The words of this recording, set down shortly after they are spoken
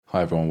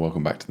Hi everyone,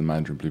 welcome back to the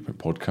Mandarin Blueprint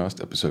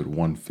Podcast, episode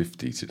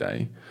 150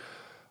 today.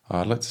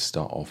 I'd like to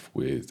start off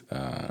with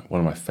one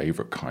of my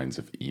favorite kinds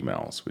of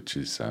emails, which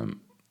is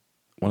one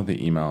of the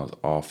emails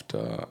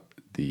after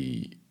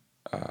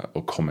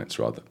or comments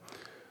rather,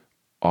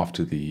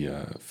 after the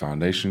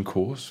foundation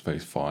course,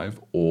 phase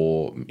 5,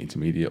 or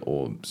intermediate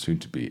or soon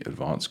to be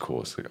advanced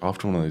course. Like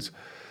after one of those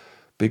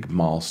big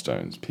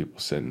milestones, people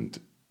send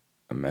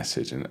a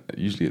message, and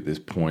usually at this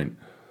point,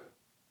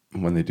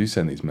 when they do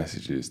send these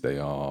messages, they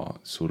are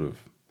sort of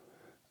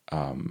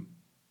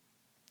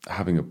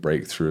having a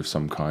breakthrough of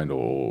some kind,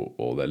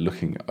 or they're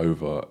looking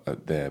over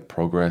at their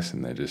progress,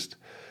 and they're just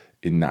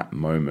in that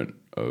moment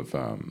of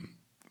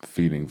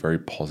feeling very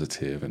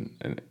positive,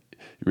 and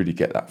you really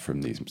get that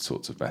from these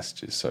sorts of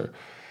messages. So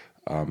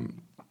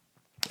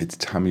it's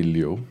Tammy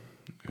Liu,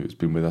 who's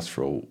been with us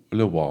for a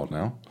little while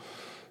now,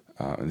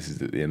 and this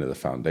is at the end of the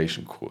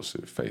foundation course,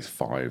 so phase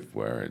 5,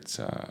 where it's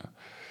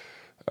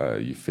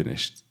you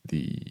finished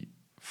the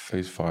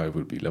phase 5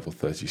 would be level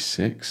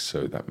 36,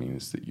 so that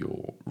means that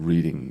you're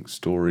reading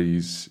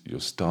stories,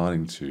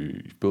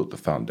 you've built the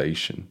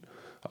foundation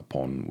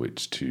upon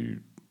which to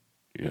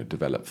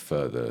develop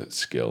further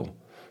skill,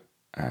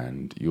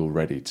 and you're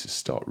ready to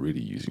start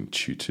really using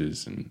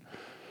tutors, and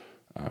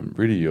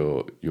really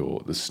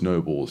the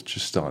snowball's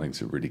just starting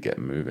to really get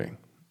moving.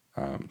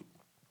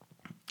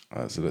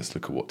 So let's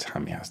look at what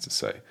Tammy has to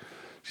say.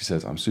 She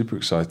says, "I'm super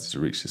excited to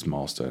reach this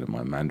milestone in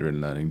my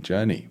Mandarin learning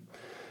journey.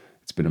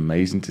 It's been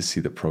amazing to see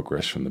the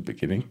progress from the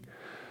beginning,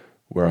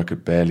 where I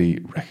could barely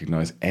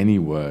recognize any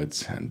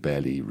words and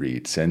barely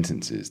read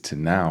sentences, to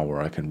now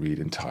where I can read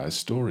entire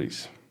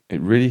stories.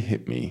 It really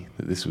hit me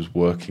that this was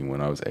working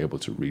when I was able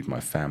to read my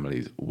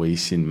family's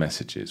Weixin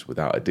messages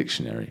without a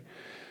dictionary,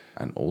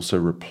 and also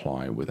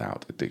reply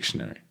without a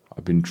dictionary.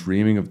 I've been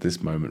dreaming of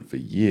this moment for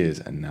years,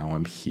 and now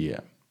I'm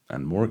here,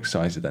 and more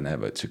excited than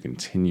ever to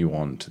continue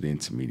on to the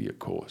intermediate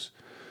course.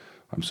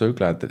 I'm so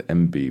glad that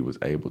MB was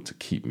able to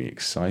keep me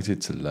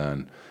excited to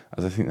learn,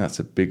 as I think that's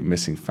a big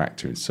missing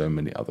factor in so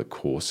many other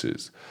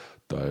courses,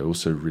 though I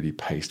also really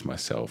paced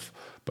myself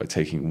by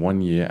taking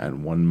 1 year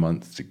and 1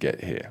 month to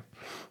get here.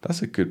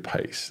 That's a good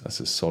pace. That's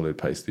a solid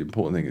pace. The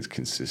important thing is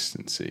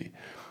consistency.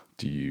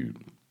 Do you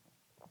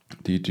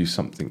do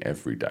something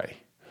every day?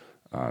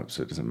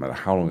 So it doesn't matter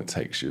how long it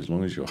takes you, as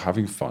long as you're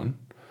having fun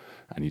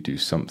and you do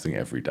something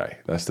every day.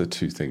 That's the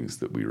two things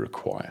that we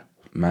require.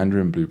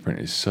 Mandarin Blueprint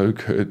is so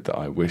good that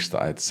I wish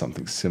that I had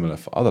something similar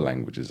for other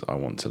languages I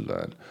want to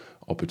learn.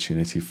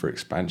 Opportunity for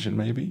expansion,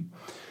 maybe.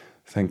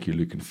 Thank you,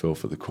 Luke and Phil,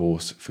 for the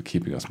course, for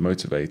keeping us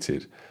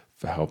motivated,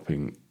 for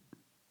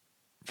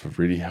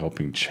really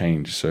helping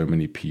change so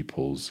many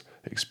people's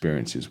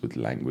experiences with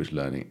language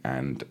learning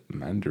and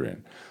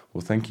Mandarin."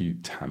 Well, thank you,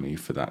 Tammy,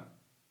 for that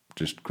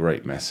just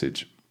great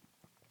message.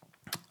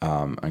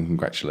 And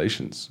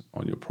congratulations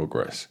on your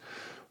progress.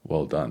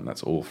 Well done.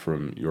 That's all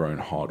from your own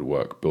hard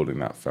work building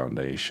that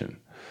foundation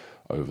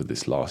over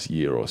this last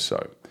year or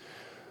so.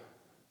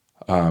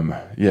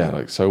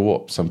 So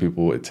what? Some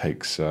people it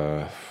takes,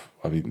 there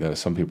are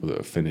some people that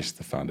have finished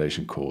the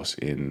foundation course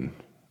in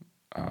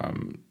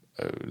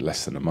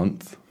less than a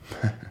month,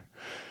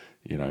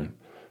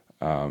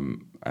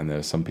 and there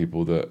are some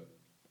people that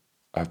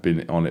have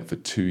been on it for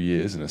 2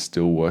 years and are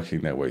still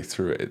working their way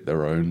through it at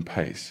their own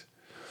pace.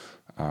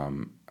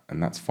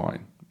 And that's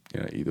fine.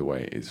 Either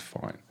way is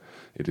fine.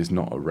 It is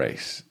not a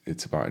race.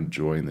 It's about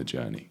enjoying the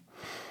journey.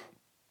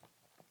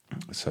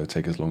 So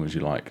take as long as you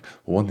like.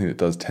 One thing that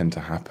does tend to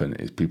happen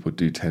is people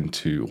do tend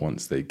to,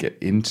 once they get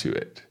into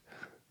it,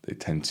 they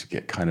tend to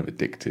get kind of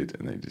addicted,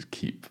 and they just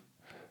keep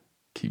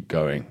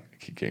going,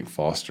 keep getting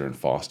faster and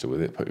faster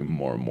with it, putting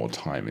more and more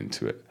time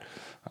into it,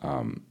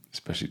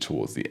 especially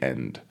towards the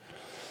end.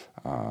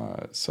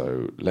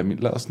 So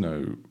let us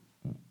know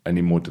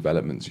any more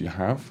developments you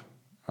have.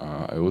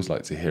 I always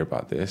like to hear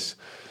about this,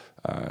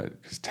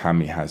 because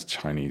Tammy has a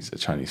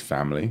Chinese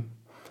family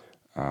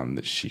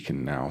that she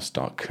can now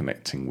start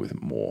connecting with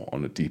more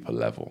on a deeper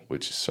level,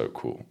 which is so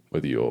cool.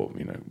 Whether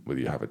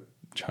you have a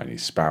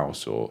Chinese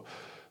spouse or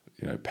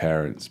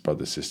parents,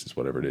 brothers, sisters,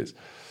 whatever it is,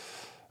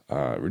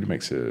 it really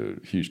makes a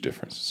huge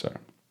difference. So,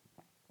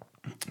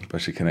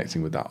 especially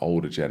connecting with that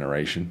older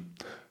generation,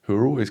 who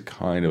are always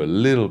kind of a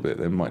little bit,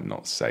 they might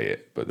not say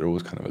it, but they're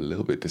always kind of a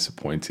little bit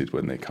disappointed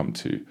when they come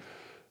to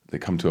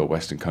a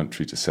Western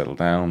country to settle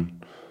down.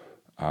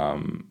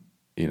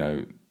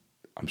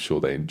 I'm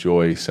sure they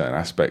enjoy certain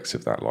aspects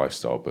of that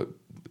lifestyle, but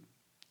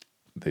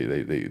they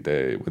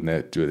when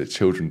their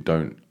children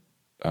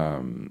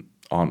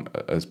aren't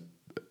as,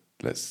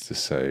 let's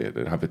just say, they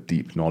don't have a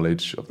deep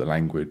knowledge of the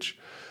language,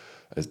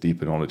 as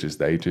deep a knowledge as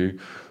they do,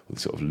 or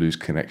sort of lose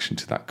connection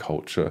to that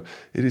culture.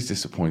 It is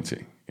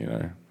disappointing,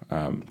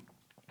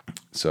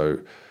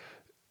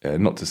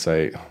 not to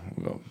say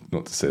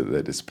that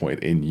they're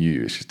disappointed in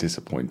you. It's just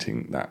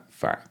disappointing, that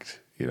fact.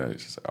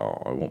 It's just,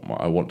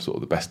 I want sort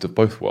of the best of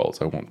both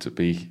worlds. I want to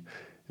be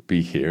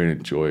here and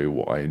enjoy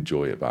what I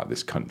enjoy about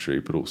this country,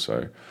 but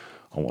also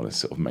I want to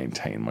sort of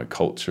maintain my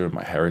culture and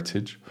my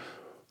heritage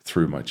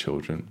through my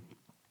children.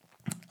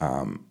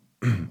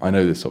 I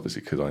know this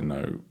obviously because I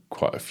know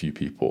quite a few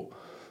people,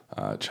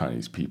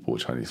 Chinese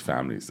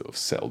families that have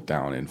settled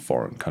down in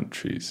foreign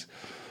countries.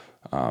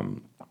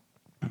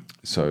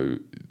 So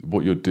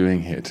what you're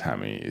doing here,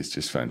 Tammy, is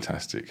just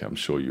fantastic. I'm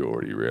sure you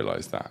already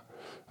realize that.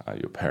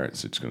 Your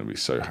parents are just going to be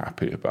so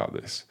happy about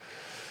this.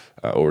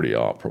 Already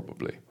are,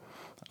 probably.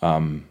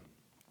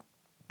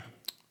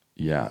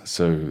 Yeah,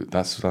 so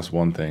that's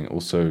one thing.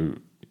 Also,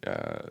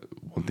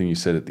 one thing you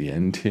said at the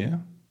end here,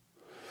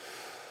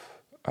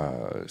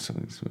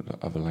 some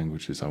other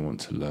languages I want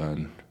to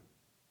learn.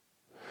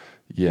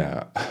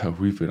 Yeah,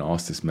 we've been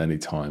asked this many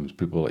times.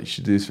 People are like, you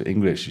should do this for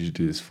English, you should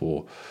do this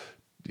for,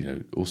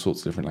 all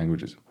sorts of different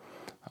languages.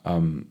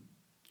 I'm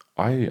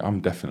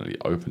definitely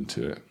open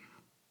to it.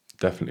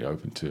 Definitely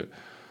open to it.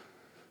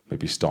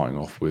 Maybe starting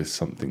off with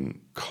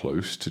something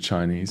close to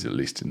Chinese, at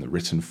least in the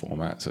written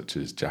format, such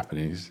as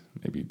Japanese.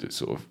 Maybe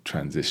sort of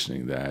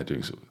transitioning there,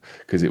 doing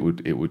because it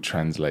would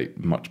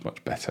translate much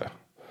better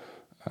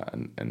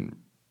and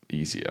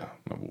easier.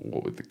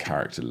 What with the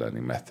character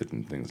learning method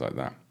and things like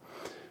that,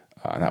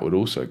 and that would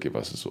also give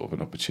us a sort of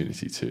an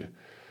opportunity to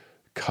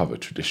cover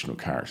traditional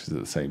characters at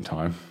the same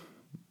time,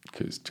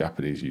 because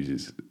Japanese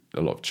uses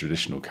a lot of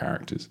traditional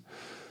characters,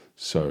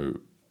 so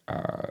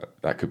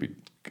that could be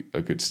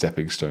a good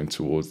stepping stone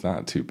towards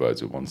that. Two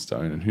birds with one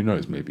stone, and who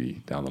knows,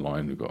 maybe down the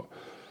line we've got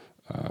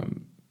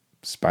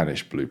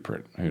Spanish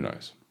blueprint, who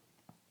knows.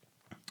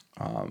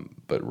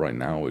 But right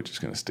now we're just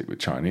going to stick with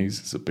Chinese.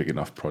 It's a big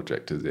enough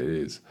project as it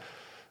is.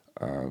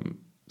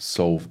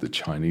 Solve the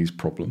Chinese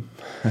problem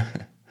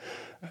and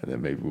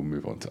then maybe we'll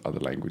move on to other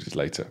languages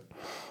later.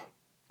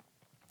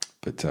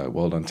 But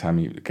well done,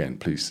 Tammy. Again,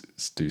 please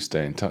do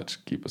stay in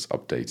touch. Keep us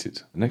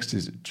updated. Next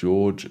is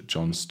George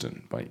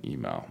Johnston by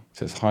email. It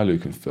says, hi,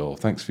 Luke and Phil.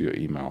 Thanks for your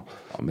email.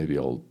 Maybe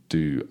I'll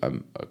do a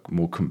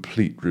more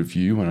complete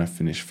review when I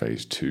finish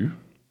phase 2.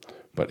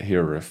 But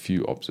here are a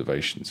few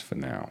observations for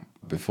now.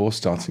 Before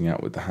starting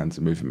out with the hands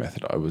and moving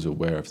method, I was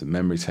aware of the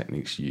memory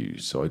techniques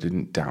used, so I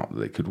didn't doubt that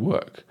they could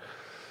work.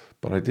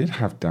 But I did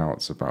have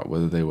doubts about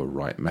whether they were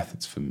right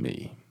methods for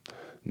me.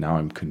 Now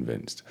I'm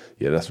convinced.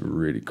 Yeah, that's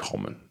really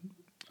common.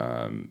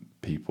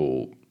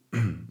 People,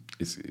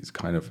 it's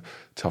kind of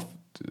tough.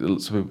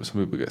 Some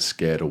people get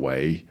scared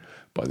away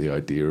by the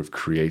idea of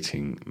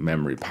creating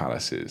memory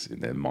palaces in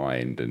their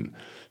mind and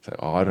say,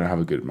 oh, I don't have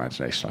a good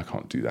imagination, I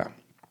can't do that.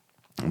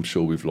 I'm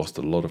sure we've lost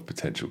a lot of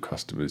potential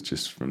customers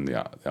just from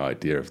the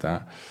idea of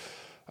that,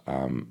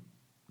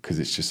 because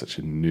it's just such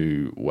a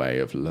new way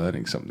of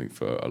learning something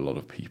for a lot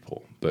of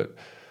people. But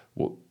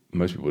what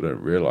most people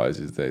don't realize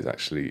is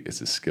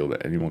it's a skill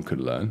that anyone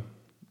could learn,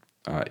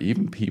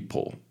 even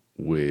people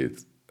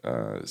with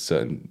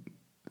certain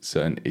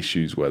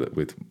issues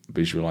with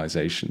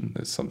visualization.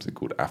 There's something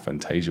called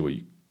aphantasia, where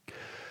you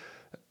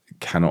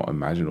cannot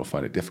imagine or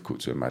find it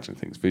difficult to imagine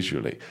things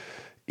visually.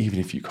 Even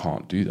if you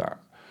can't do that,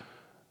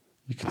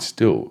 you can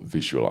still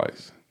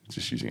visualize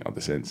just using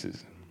other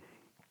senses.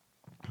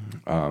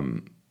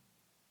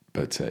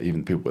 But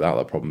even people without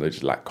that problem, they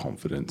just lack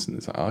confidence, and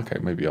it's like, okay,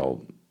 maybe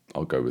I'll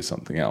go with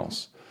something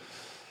else.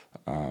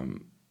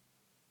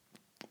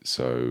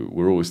 So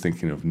we're always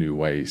thinking of new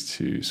ways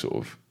to sort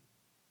of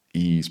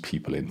ease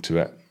people into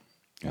it.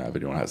 If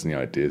anyone has any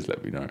ideas,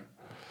 let me know.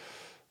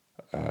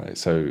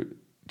 So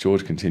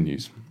George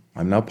continues,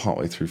 I'm now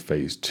partway through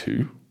phase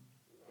 2.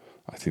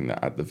 I think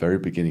that at the very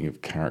beginning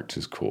of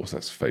characters course,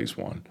 that's phase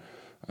 1,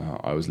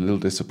 I was a little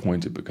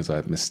disappointed because I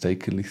had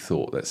mistakenly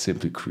thought that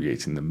simply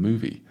creating the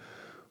movie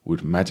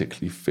would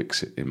magically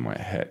fix it in my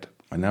head.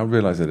 I now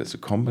realize that it's a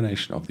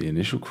combination of the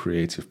initial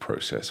creative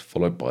process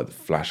followed by the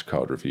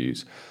flashcard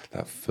reviews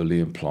that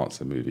fully implants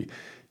the movie.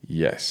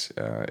 Yes,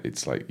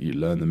 it's like you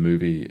learn the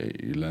movie,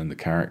 you learn the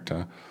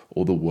character,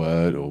 or the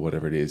word, or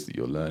whatever it is that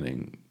you're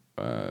learning,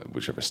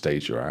 whichever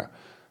stage you're at,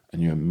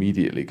 and you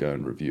immediately go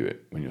and review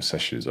it when your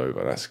session is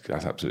over.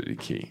 That's absolutely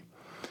key.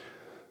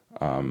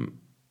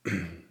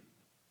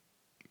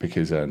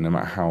 Because no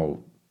matter how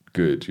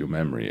good your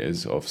memory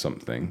is of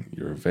something,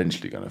 you're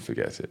eventually going to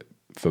forget it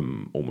for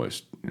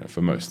most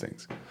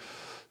things.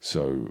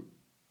 So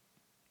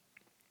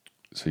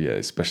yeah,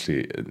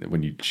 especially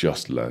when you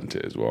just learned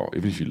it as well.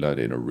 Even if you learned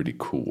it in a really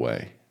cool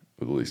way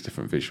with all these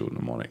different visual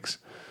mnemonics,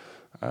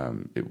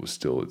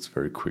 it's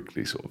very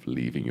quickly sort of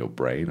leaving your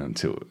brain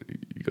until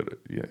you got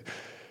to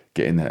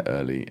get in there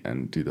early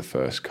and do the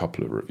first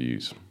couple of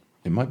reviews.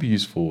 It might be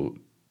useful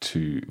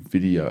to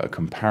video a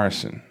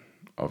comparison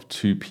of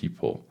two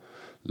people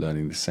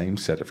learning the same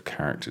set of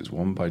characters,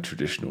 one by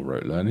traditional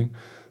rote learning,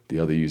 the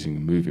other using a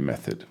movie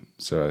method,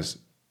 so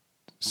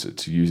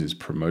to use as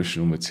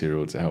promotional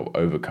material to help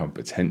overcome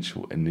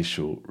potential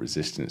initial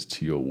resistance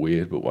to your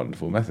weird but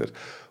wonderful method.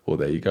 Well,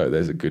 there you go.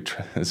 There's a good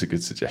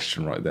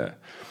suggestion right there.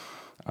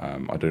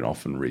 I don't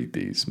often read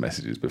these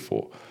messages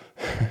before,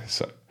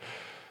 so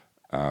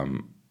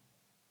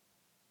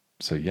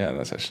yeah,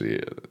 that's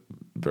actually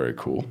very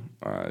cool.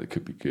 It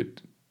could be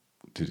good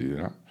to do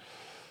that.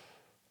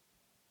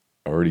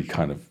 I've already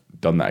kind of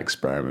done that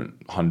experiment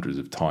hundreds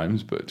of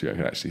times, but I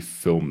can actually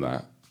film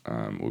that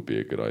would be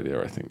a good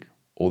idea, I think.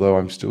 although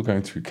I'm still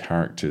going through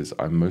characters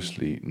I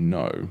mostly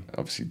know.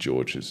 Obviously,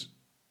 George has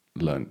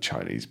learned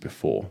Chinese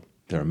before.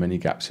 There are many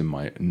gaps in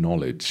my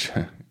knowledge,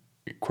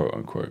 quote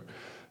unquote,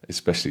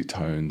 especially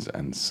tones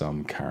and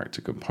some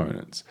character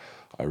components.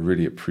 I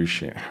really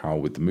appreciate how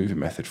with the movie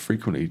method,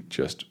 frequently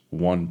just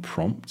one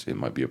prompt, it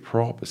might be a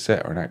prop, a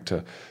set, or an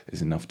actor,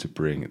 is enough to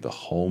bring the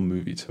whole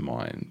movie to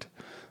mind,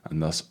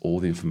 and thus all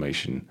the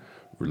information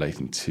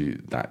relating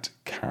to that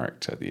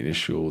character, the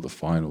initial, the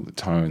final, the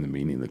tone, the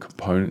meaning, the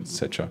components,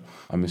 etc.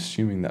 I'm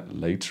assuming that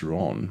later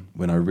on,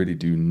 when I really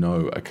do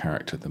know a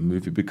character, the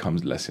movie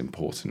becomes less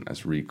important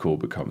as recall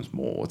becomes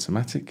more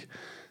automatic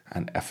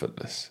and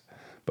effortless.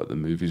 But the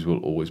movies will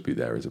always be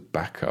there as a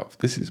backup.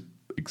 This is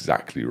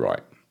exactly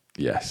right.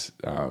 Yes,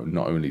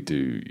 not only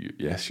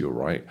yes, you're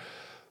right,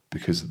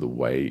 because of the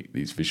way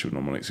these visual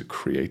mnemonics are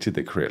created,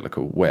 they create like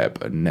a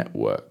web, a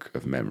network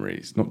of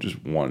memories, not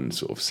just one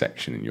sort of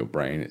section in your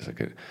brain. It's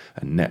like a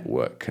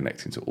network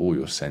connecting to all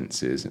your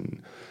senses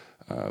and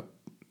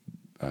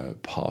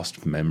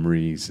past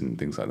memories and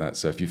things like that.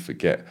 So if you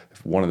forget,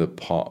 if one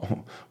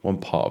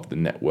part of the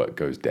network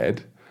goes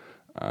dead,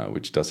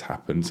 which does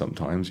happen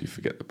sometimes, you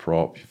forget the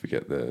prop, you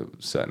forget the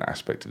certain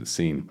aspect of the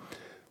scene,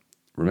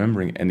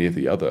 remembering any of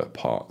the other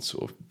parts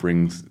sort of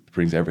brings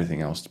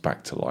everything else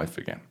back to life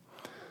again,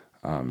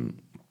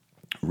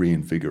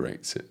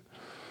 reinvigorates it.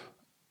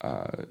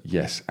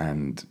 Yes,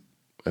 and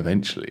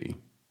eventually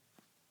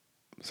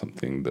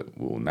something that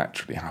will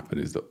naturally happen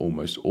is that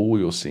almost all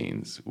your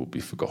scenes will be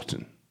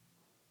forgotten.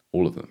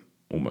 All of them,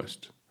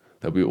 almost.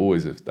 There'll be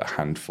always a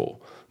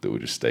handful that will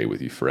just stay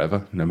with you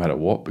forever, no matter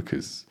what,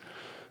 because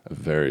of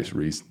various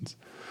reasons.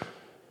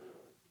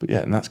 But yeah,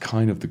 and that's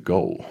kind of the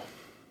goal.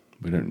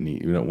 We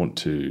don't want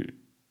to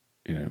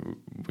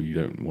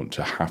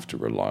have to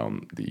rely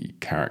on the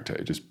character.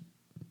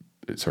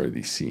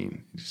 The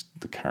scene.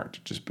 The character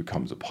just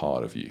becomes a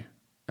part of you,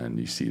 and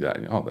you see that.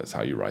 And, that's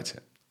how you write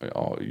it.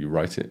 Oh, you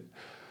write it.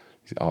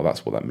 Oh,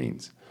 that's what that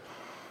means.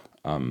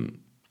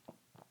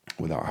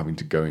 Without having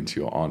to go into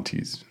your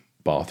auntie's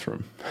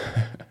bathroom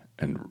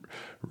and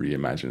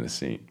reimagine a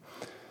scene.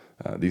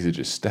 These are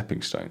just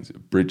stepping stones,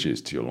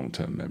 bridges to your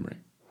long-term memory.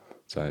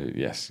 So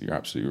yes, you're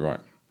absolutely right.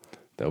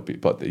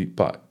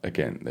 But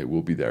again, they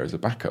will be there as a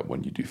backup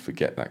when you do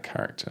forget that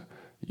character.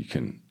 You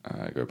can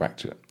go back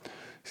to it.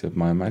 He said,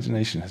 my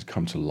imagination has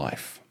come to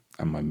life,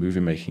 and my movie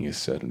making is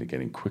certainly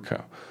getting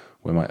quicker.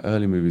 Where my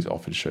early movies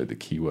often showed the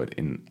keyword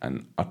in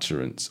an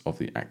utterance of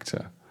the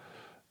actor,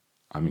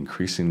 I'm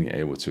increasingly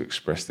able to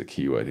express the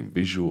keyword in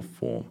visual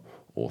form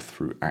or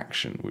through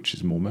action, which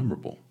is more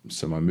memorable.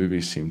 So my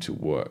movies seem to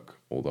work,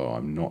 although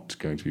I'm not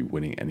going to be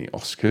winning any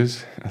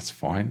Oscars. That's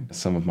fine.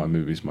 Some of my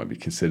movies might be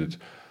considered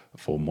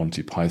for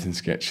Monty Python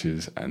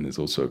sketches, and there's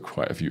also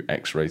quite a few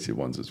X-rated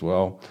ones as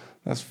well.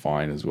 That's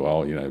fine as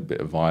well, a bit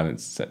of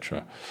violence,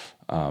 etc.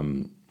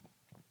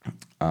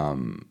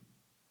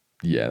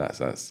 Yeah,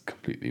 that's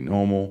completely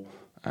normal,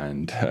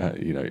 and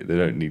they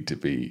don't need to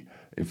be.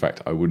 In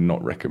fact, I would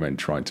not recommend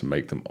trying to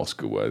make them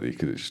Oscar worthy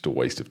because it's just a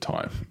waste of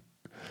time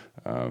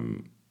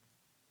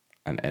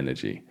and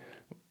energy.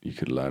 You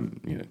could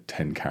learn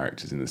 10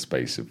 characters in the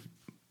space of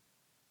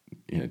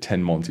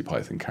 10 Monty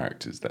Python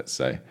characters, let's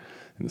say,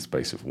 in the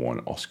space of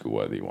one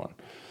Oscar-worthy one.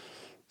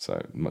 So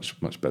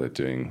much better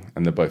doing,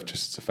 and they're both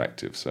just as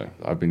effective. So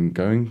I've been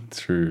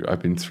through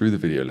the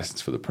video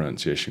lessons for the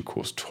pronunciation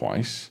course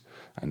twice,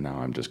 and now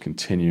I'm just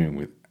continuing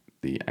with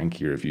the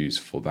Anki reviews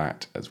for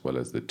that, as well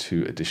as the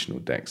 2 additional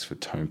decks for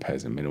tone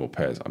pairs and minimal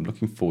pairs. I'm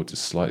looking forward to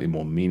slightly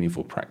more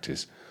meaningful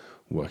practice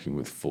working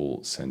with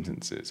full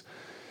sentences.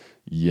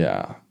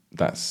 Yeah,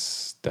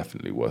 that's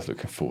definitely worth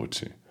looking forward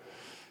to.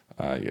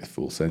 You get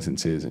full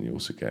sentences, and you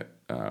also get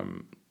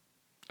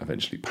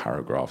eventually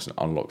paragraphs and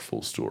unlock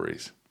full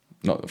stories.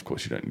 Not, of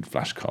course, you don't need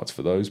flashcards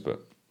for those,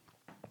 but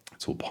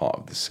it's all part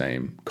of the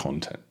same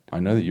content. I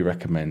know that you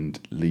recommend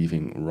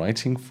leaving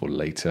writing for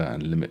later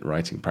and limit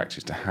writing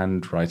practice to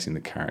handwriting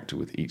the character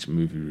with each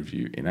movie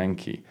review in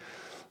Anki.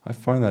 I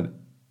find that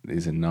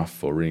is enough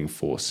for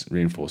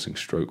reinforcing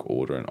stroke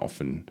order, and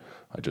often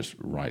I just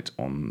write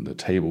on the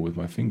table with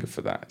my finger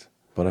for that.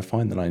 But I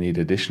find that I need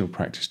additional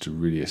practice to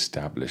really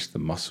establish the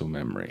muscle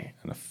memory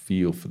and a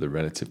feel for the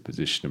relative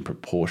position and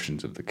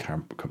proportions of the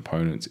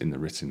components in the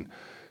written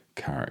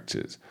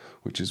characters,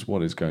 which is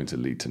what is going to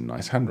lead to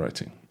nice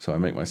handwriting. So I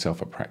make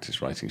myself a practice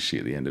writing sheet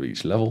at the end of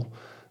each level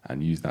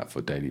and use that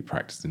for daily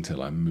practice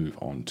until I move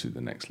on to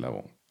the next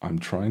level. I'm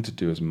trying to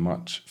do as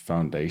much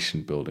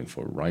foundation building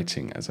for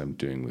writing as I'm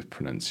doing with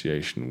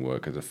pronunciation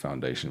work as a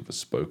foundation for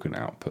spoken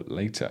output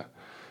later.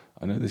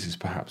 I know this is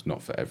perhaps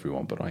not for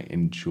everyone, but I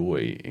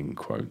enjoy, in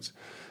quotes,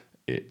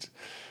 it,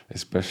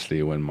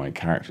 especially when my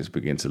characters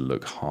begin to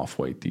look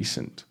halfway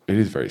decent. It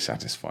is very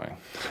satisfying,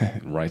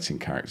 writing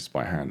characters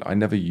by hand. I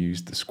never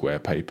used the square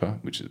paper,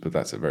 but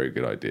that's a very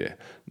good idea.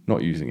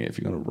 Not using it, if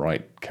you're going to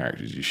write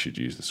characters, you should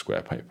use the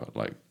square paper,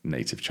 like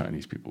native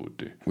Chinese people would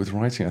do. With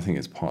writing, I think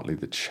it's partly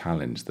the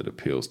challenge that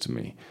appeals to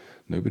me.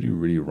 Nobody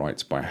really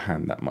writes by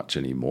hand that much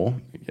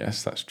anymore.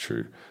 Yes, that's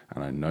true.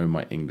 And I know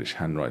my English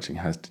handwriting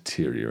has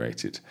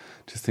deteriorated.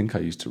 To think I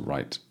used to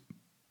write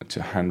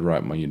to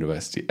handwrite my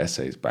university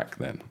essays back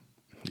then.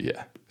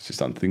 Yeah, it's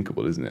just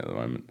unthinkable, isn't it, at the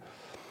moment?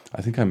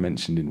 I think I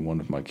mentioned in one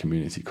of my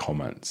community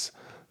comments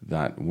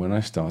that when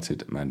I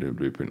started Mandarin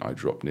Blueprint, I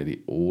dropped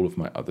nearly all of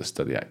my other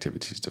study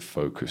activities to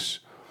focus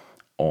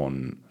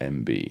on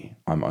MB.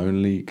 I'm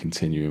only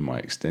continuing my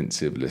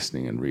extensive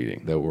listening and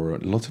reading. There were a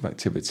lot of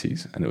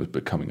activities and it was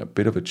becoming a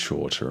bit of a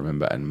chore to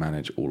remember and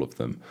manage all of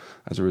them.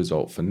 As a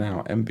result, for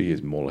now, MB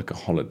is more like a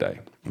holiday.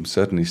 I'm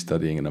certainly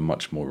studying in a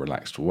much more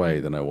relaxed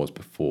way than I was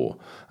before,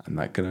 and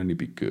that can only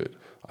be good.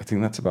 I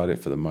think that's about it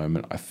for the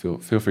moment. Feel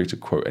free to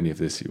quote any of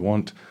this you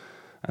want.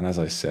 And as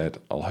I said,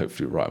 I'll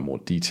hopefully write a more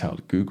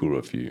detailed Google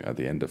review at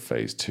the end of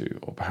phase 2,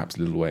 or perhaps a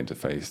little way into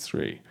phase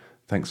 3.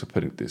 Thanks for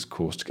putting this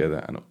course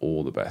together, and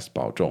all the best.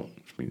 Bao zhong,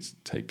 which means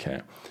take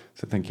care.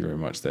 So thank you very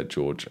much there,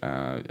 George.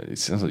 It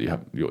sounds like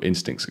your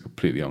instincts are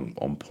completely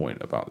on point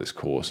about this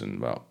course and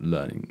about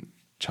learning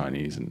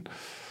Chinese and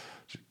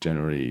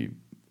generally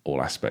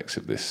all aspects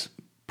of this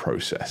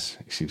process.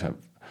 You seem to have,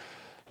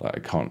 I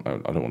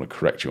don't want to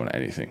correct you on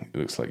anything. It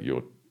looks like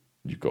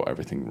you've got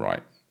everything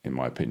right, in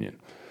my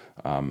opinion.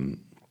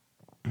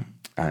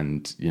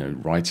 And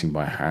writing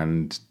by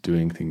hand,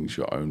 doing things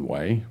your own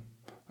way,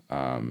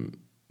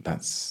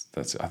 that's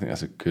I think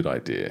that's a good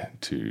idea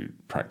to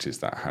practice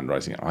that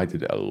handwriting. I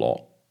did it a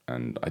lot,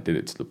 and I did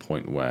it to the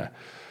point where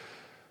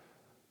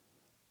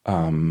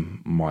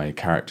my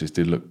characters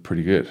did look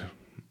pretty good,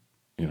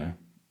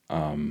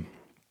 and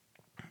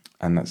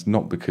that's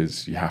not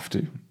because you have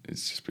to.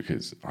 It's just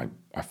because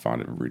I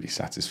found it really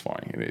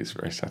satisfying. It is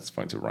very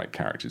satisfying to write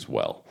characters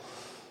well.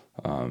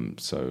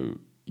 So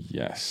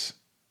yes,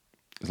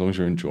 as long as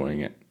you're enjoying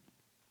it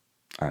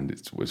and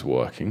it's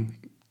working,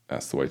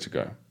 that's the way to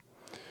go.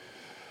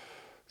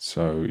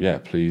 So yeah,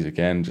 please,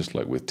 again, just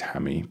like with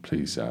Tammy,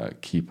 please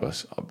keep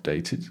us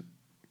updated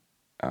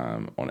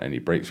on any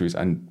breakthroughs,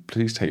 and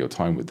please take your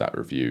time with that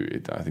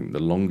review. I think the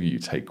longer you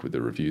take with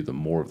the review, the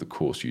more of the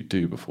course you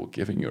do before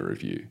giving your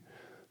review,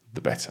 the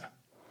better.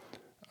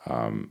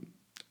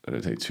 It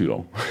don't take too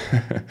long.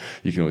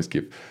 You can always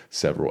give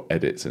several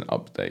edits and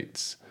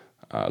updates.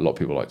 A lot of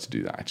people like to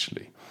do that,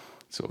 actually.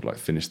 Sort of like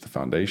finish the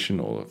foundation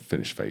or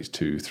finish phase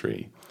 2,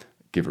 3,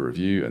 give a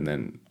review, and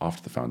then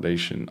after the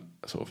foundation,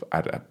 sort of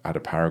add a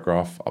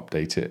paragraph,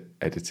 update it,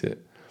 edit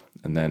it,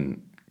 and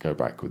then go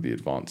back with the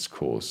advanced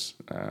course,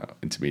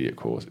 intermediate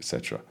course,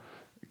 etc.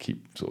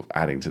 Keep sort of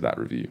adding to that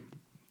review.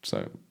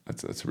 So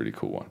that's a really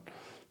cool one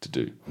to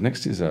do.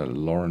 Next is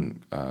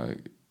Lauren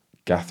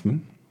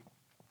Gathman.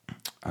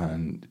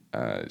 And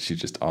she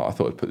just, I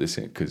thought I'd put this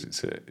in because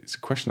it's a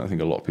question I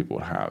think a lot of people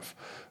have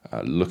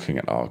looking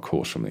at our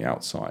course from the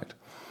outside.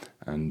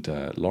 And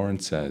Lauren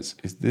says,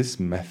 is this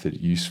method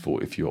useful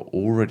if you're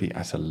already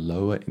at a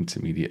lower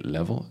intermediate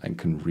level and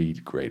can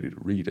read graded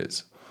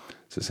readers?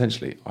 So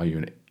essentially,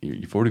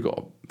 you've already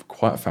got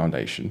quite a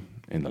foundation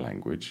in the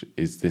language.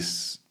 Is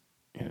this,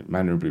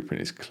 Mandarin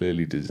Blueprint is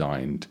clearly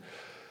designed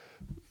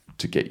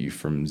to get you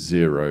from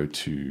 0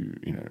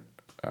 to,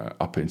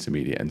 upper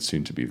intermediate and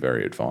soon to be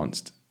very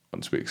advanced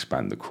once we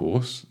expand the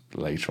course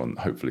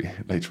hopefully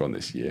later on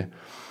this year.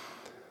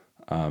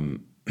 So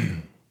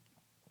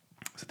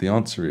the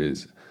answer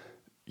is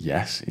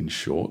yes, in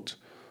short.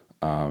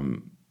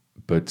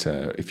 But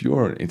if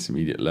you're an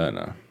intermediate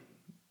learner,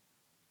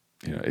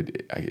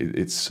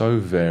 it's so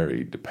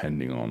varied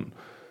depending on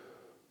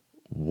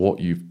what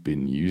you've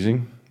been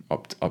using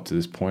up to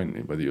this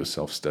point, whether you're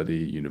self-study,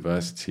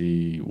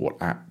 university, what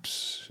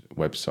apps,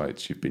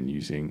 websites you've been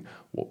using,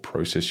 what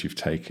process you've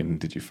taken.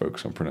 Did you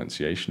focus on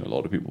pronunciation? A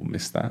lot of people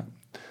miss that.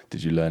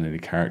 Did you learn any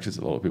characters?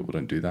 A lot of people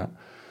don't do that.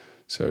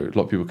 So a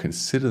lot of people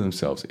consider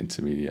themselves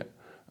intermediate,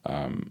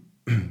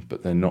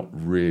 but they're not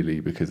really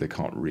because they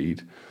can't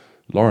read.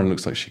 Lauren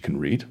looks like she can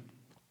read,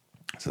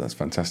 so that's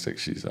fantastic.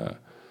 She's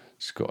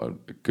got a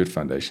good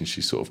foundation.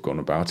 She's sort of gone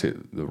about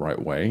it the right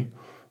way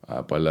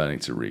by learning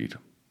to read.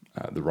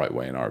 The right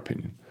way, in our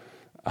opinion.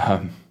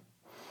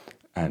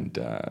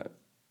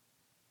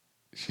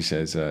 She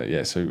says,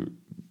 so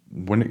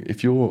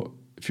if you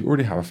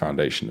already have a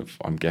foundation of,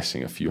 I'm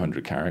guessing, a few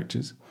hundred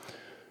characters,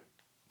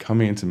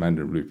 coming into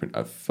Mandarin Blueprint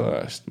at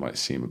first might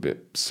seem a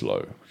bit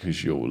slow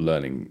because you're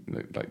learning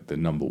like the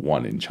number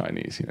 1 in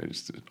Chinese,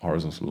 just the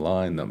horizontal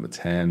line, number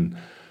 10,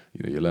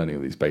 you're learning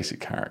all these basic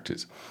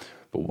characters.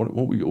 But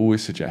what we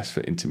always suggest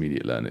for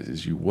intermediate learners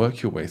is you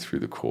work your way through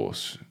the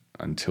course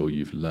until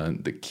you've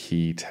learned the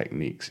key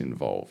techniques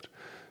involved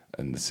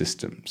in the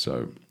system.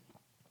 So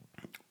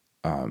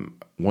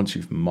once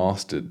you've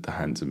mastered the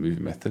Hanzi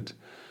movie method,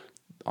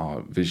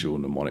 our visual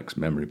mnemonics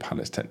memory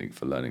palace technique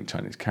for learning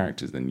Chinese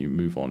characters, then you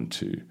move on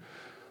to,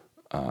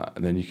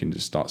 and then you can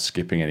just start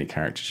skipping any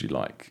characters you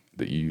like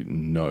that you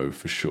know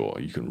for sure.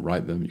 You can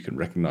write them, you can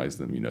recognize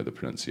them, the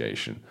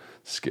pronunciation,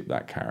 skip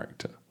that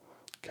character.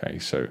 Okay,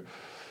 so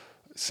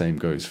same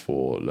goes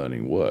for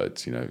learning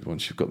words.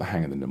 Once you've got the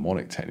hang of the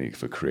mnemonic technique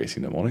for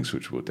creating mnemonics,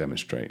 which we'll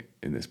demonstrate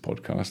in this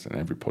podcast and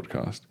every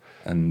podcast,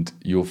 and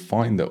you'll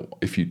find that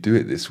if you do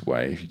it this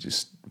way, if you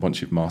just, once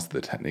you've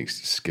mastered the techniques,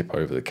 you skip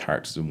over the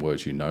characters and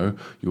words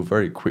you'll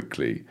very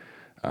quickly,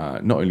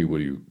 not only will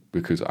you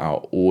because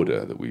our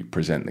order that we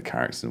present the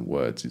characters and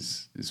words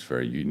is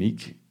very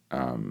unique.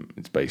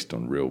 It's based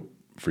on real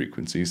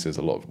frequencies. There's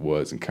a lot of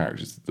words and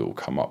characters that will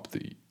come up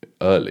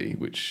early,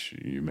 which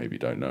you maybe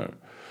don't know.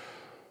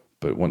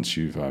 But once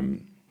you've,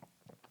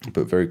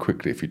 but very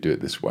quickly, if you do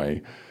it this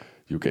way,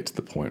 you'll get to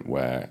the point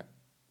where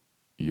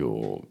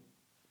you'll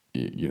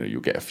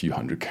get a few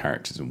hundred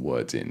characters and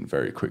words in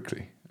very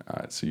quickly.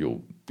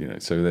 So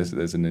so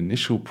there's an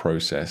initial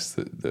process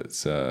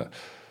that's a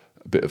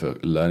bit of a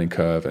learning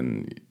curve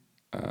and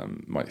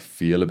might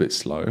feel a bit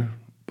slow,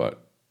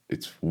 but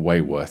it's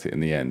way worth it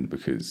in the end,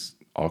 because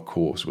our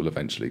course will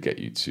eventually get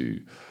you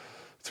to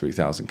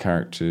 3,000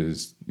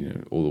 characters,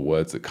 all the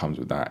words that comes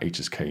with that,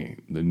 HSK,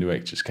 the new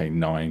HSK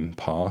 9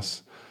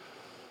 pass.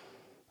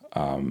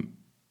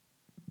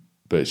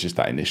 But it's just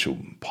that initial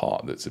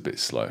part that's a bit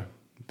slow.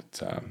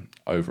 But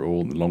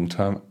overall, in the long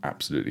term,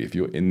 absolutely. If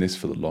you're in this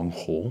for the long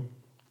haul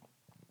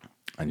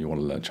and you want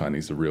to learn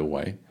Chinese the real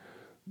way,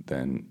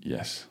 then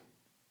yes,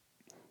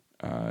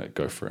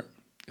 go for it.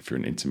 If you're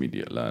an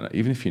intermediate learner,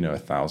 even if you know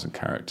 1,000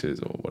 characters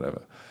or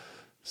whatever,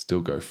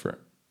 still go for it.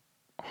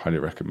 Highly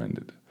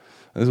recommended.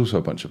 And there's also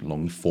a bunch of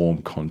long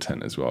form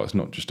content as well. It's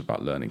not just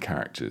about learning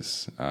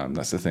characters.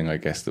 That's the thing, I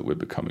guess, that we're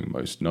becoming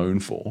most known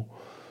for.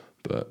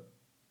 But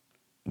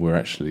we're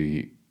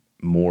actually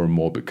more and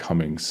more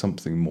becoming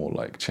something more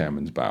like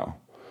Chairman's Bao.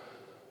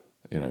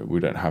 We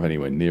don't have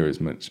anywhere near as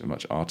much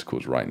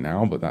articles right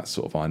now, but that's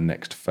sort of our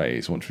next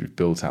phase. Once we've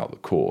built out the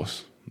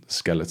course, the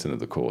skeleton of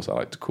the course, I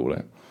like to call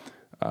it,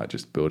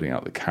 just building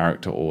out the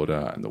character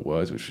order and the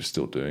words, which we're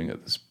still doing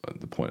at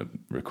the point of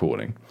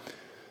recording.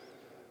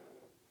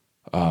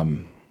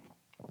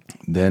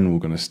 Then we're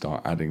going to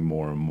start adding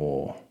more and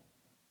more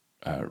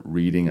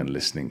reading and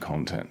listening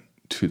content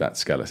to that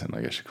skeleton, I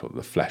guess you call it,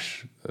 the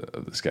flesh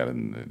of the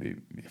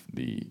skeleton.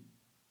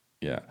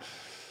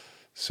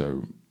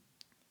 So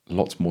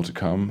lots more to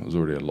come. There's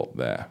already a lot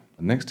there.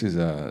 Next is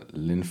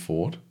Lynn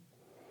Ford.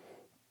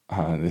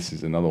 This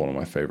is another one of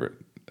my favorite.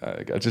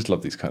 I just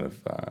love these kind of,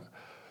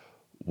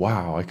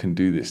 wow, I can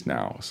do this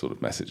now sort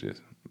of messages.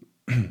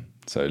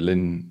 So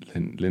Lynn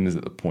is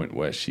at the point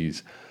where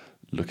she's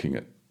looking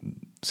at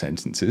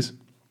sentences.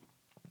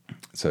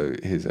 So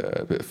here's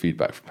a bit of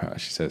feedback from her.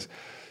 She says,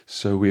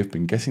 so we have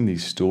been getting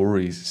these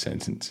stories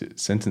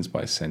sentence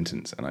by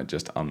sentence, and I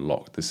just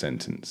unlocked the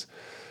sentence.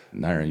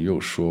 男人又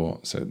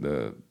说, so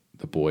the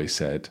boy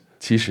said,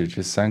 其实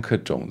这3颗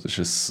种子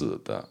是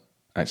死的.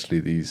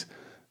 Actually, these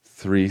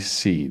 3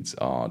 seeds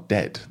are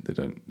dead.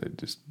 They're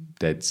just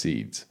dead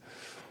seeds.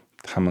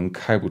 它们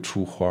开不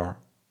出花.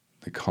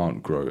 They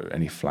can't grow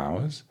any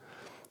flowers.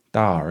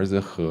 大儿子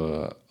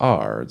和二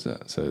儿子,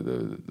 so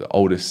the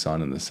oldest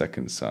son and the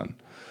second son,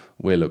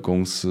 为了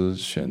公司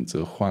选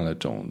择换了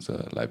种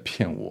子来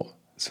骗我.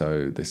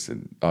 So this, you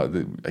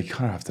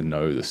kind of have to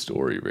know the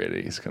story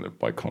really. It's kind of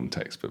by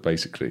context, but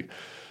basically,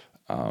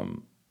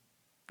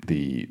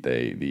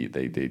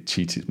 they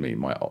cheated me.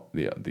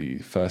 The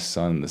first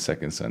son and the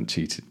second son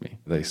cheated me.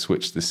 They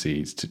switched the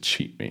seeds to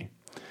cheat me.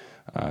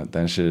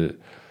 但是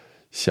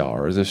小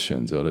儿子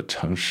选择了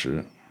诚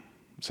实.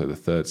 So the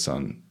third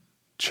son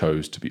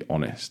chose to be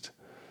honest.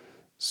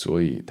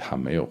 所以他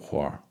没有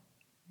花.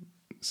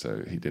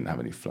 So he didn't have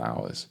any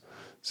flowers.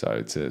 So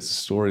it's a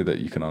story that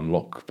you can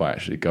unlock by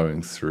actually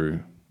going through.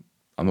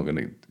 I'm not going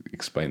to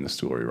explain the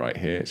story right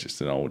here. It's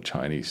just an old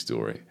Chinese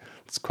story.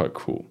 It's quite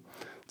cool.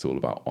 It's all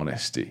about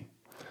honesty.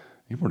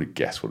 You can probably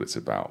guess what it's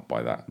about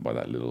by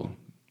that little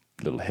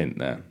hint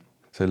there.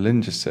 So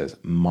Lynn just says,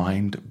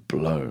 mind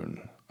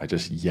blown. I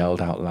just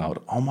yelled out loud,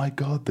 oh my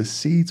God, the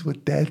seeds were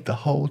dead the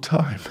whole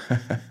time.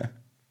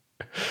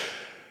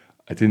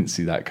 I didn't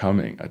see that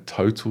coming. A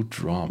total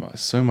drama.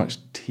 So much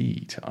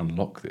tea to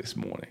unlock this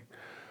morning.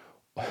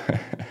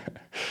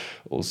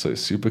 Also,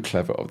 super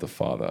clever of the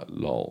father,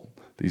 lol.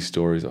 These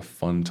stories are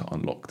fun to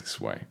unlock this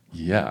way.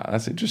 Yeah,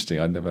 that's interesting.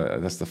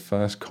 That's the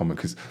first comment,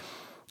 because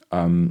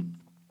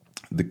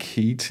the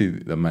key to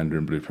the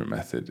Mandarin Blueprint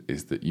method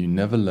is that you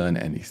never learn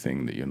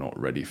anything that you're not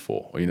ready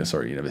for. Or, you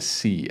never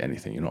see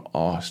anything. You're not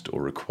asked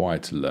or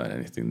required to learn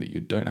anything that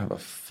you don't have a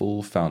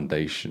full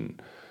foundation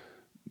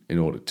in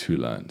order to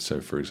learn.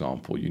 So, for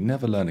example, you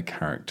never learn a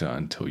character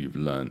until you've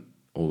learned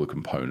all the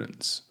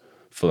components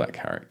for that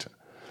character.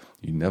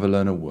 You never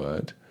learn a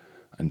word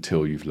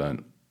until you've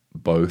learned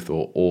both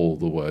or all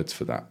the words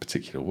for that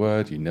particular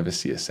word. You never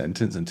see a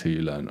sentence until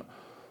you learn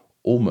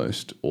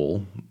almost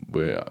all.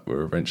 We're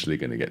eventually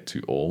going to get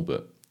to all,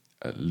 but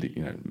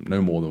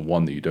no more than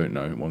one that you don't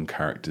know, one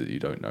character that you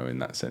don't know in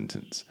that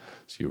sentence.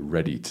 So you're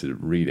ready to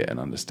read it and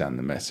understand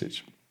the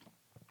message.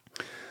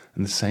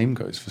 And the same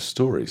goes for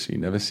stories. So you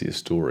never see a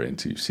story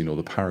until you've seen all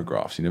the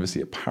paragraphs. You never see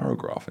a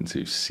paragraph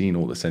until you've seen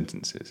all the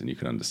sentences and you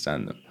can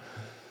understand them.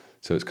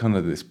 So it's kind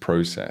of this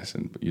process,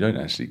 and you don't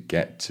actually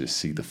get to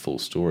see the full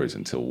stories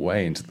until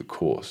way into the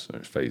course. So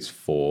phase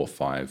 4,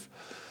 5,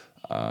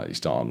 you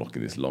start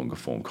unlocking this longer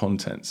form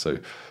content. So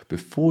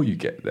before you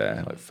get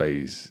there, like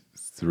phase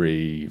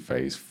 3,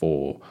 phase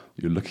 4,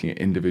 you're looking at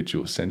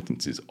individual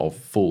sentences of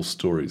full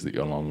stories that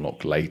you'll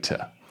unlock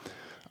later.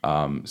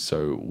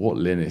 So what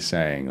Lynn is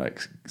saying,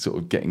 like sort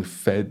of getting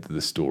fed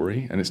the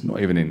story, and it's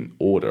not even in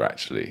order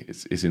actually.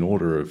 It's in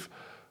order of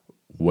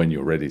when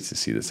you're ready to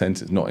see the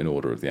sentence, not in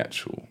order of the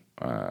actual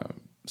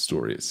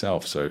story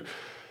itself. So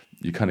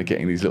you're kind of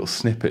getting these little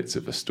snippets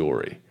of a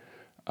story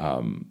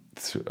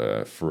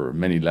for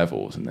many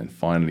levels, and then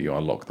finally you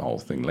unlock the whole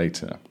thing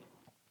later.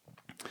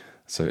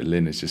 So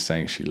Lynn is just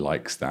saying she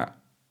likes that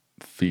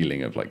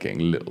feeling of like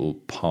getting little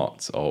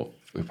parts of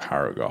a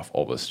paragraph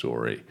of a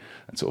story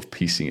and sort of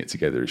piecing it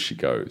together as she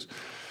goes.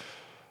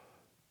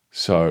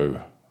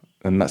 So,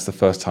 and that's the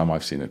first time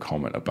I've seen a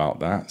comment about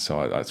that.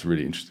 So that's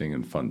really interesting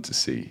and fun to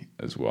see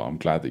as well. I'm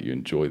glad that you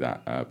enjoy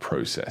that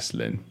process,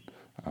 Lynn.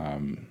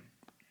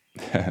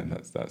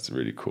 That's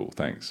really cool.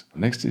 Thanks.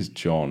 Next is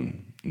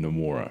John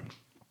Nomura,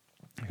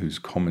 who's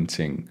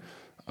commenting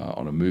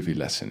on a movie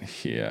lesson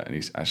here, and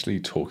he's actually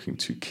talking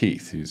to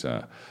Keith, who's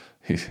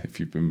if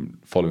you've been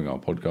following our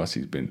podcast,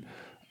 he's been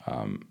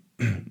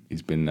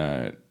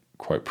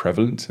quite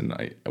prevalent,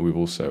 and we've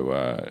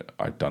also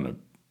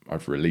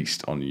I've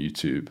released on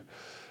YouTube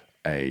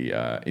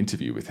a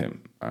interview with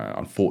him.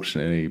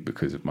 Unfortunately,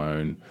 because of my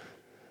own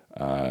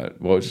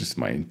it's just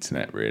my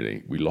internet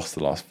really. We lost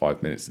the last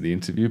 5 minutes of the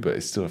interview, but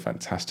it's still a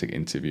fantastic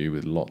interview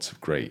with lots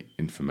of great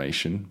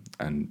information.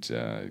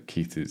 And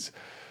Keith has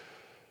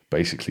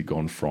basically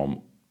gone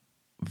from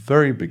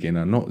very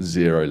beginner, not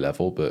zero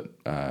level, but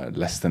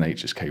less than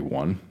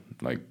HSK1,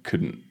 like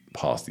couldn't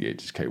pass the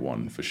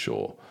HSK1 for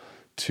sure,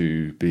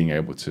 to being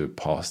able to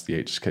pass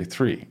the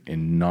HSK3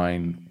 in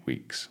 9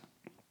 weeks,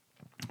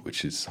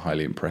 which is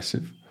highly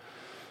impressive.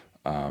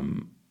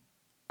 And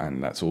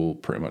that's all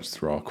pretty much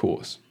through our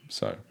course.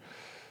 So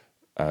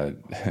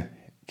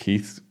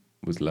Keith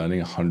was learning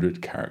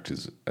 100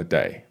 characters a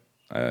day.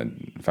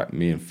 In fact,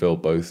 me and Phil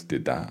both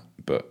did that,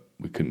 but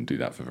we couldn't do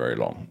that for very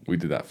long. We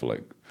did that for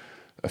like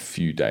a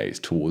few days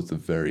towards the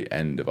very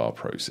end of our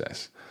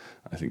process.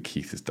 I think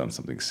Keith has done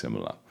something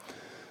similar.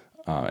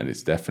 And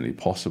it's definitely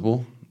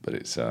possible, but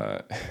it's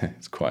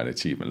it's quite an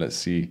achievement. Let's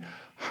see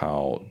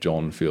how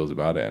John feels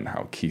about it and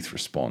how Keith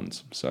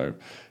responds. So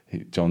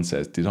John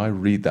says, did I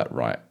read that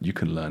right? You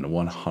can learn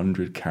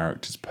 100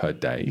 characters per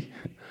day.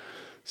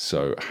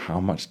 So how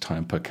much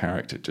time per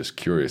character? Just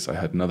curious. I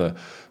had another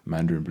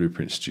Mandarin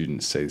Blueprint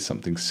student say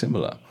something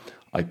similar.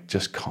 I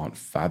just can't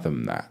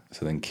fathom that.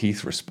 So then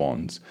Keith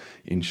responds,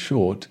 in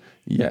short,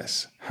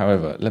 yes.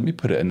 However, let me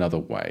put it another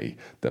way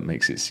that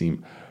makes it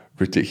seem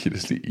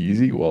ridiculously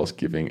easy whilst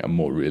giving a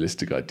more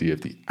realistic idea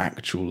of the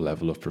actual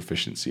level of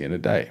proficiency in a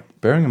day.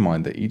 Bearing in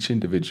mind that each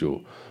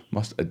individual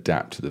must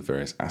adapt to the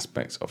various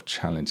aspects of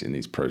challenge in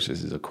these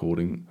processes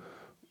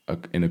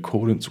in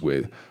accordance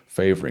with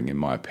favouring, in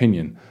my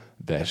opinion,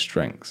 their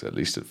strengths, at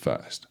least at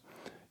first.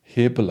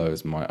 Here below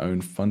is my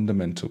own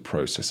fundamental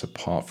process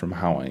apart from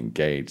how I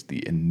engage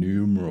the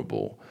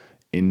innumerable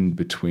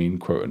in-between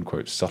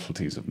quote-unquote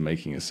subtleties of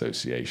making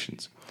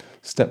associations.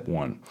 Step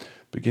 1.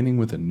 Beginning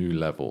with a new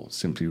level,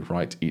 simply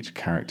write each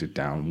character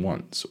down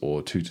once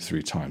or 2 to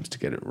 3 times to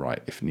get it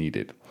right if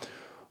needed.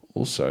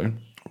 Also,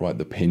 write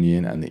the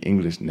pinyin and the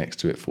English next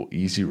to it for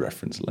easy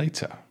reference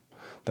later.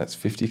 That's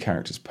 50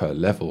 characters per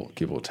level,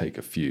 give or take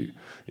a few.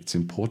 It's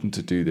important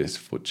to do this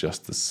for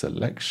just the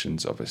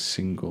selections of a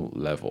single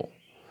level,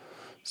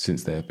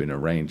 since they have been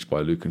arranged by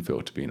Luke and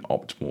Phil to be in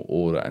optimal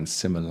order and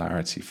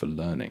similarity for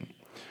learning.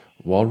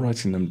 While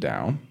writing them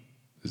down,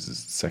 this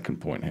is the second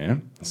point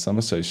here, some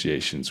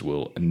associations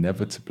will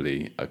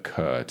inevitably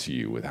occur to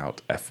you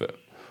without effort,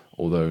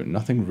 although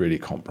nothing really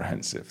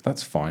comprehensive.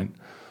 That's fine.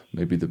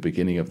 Maybe the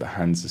beginning of the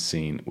Hansa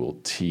scene will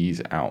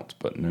tease out,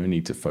 but no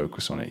need to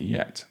focus on it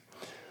yet.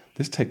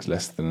 This takes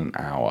less than an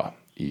hour,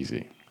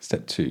 easy.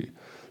 Step 2,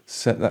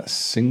 set that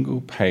single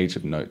page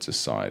of notes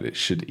aside. It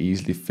should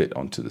easily fit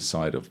onto the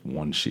side of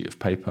one sheet of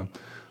paper.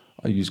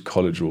 I used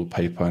college ruled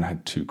paper and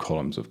had 2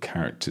 columns of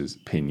characters,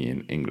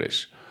 pinyin,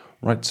 English.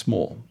 Write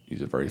small,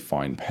 use a very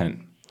fine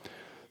pen.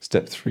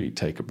 Step 3,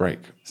 take a break.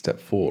 Step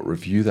 4,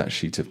 review that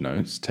sheet of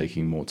notes,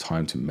 taking more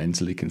time to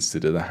mentally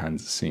consider the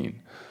Hansa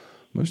scene.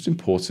 Most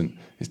important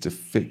is to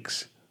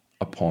fix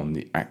upon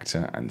the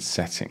actor and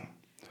setting.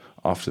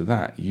 After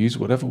that, use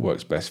whatever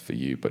works best for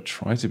you, but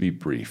try to be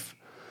brief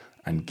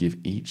and give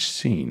each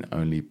scene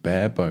only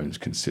bare bones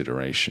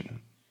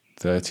consideration.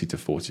 30 to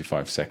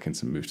 45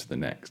 seconds and move to the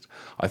next.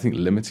 I think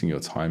limiting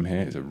your time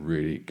here is a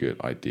really good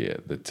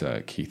idea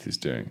that Keith is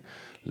doing.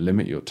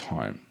 Limit your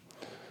time.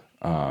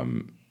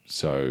 And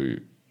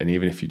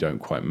even if you don't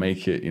quite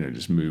make it,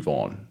 just move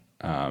on.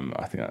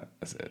 I think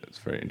that's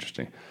very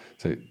interesting.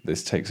 So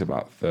this takes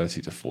about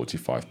 30 to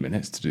 45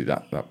 minutes to do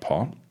that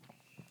part.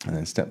 And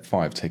then step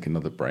 5, take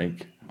another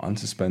break.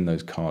 Unsuspend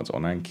those cards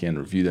on Anki and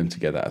review them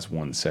together as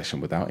one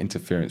session without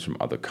interference from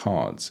other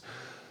cards,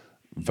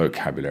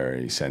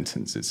 vocabulary,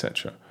 sentence,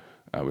 etc.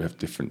 We have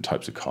different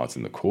types of cards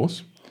in the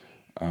course.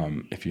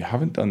 If you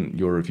haven't done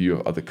your review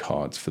of other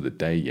cards for the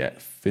day yet,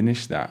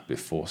 finish that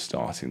before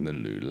starting the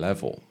new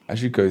level.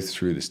 As you go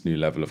through this new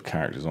level of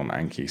characters on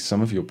Anki,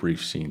 some of your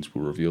brief scenes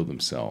will reveal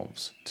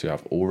themselves to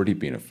have already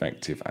been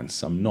effective and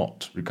some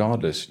not.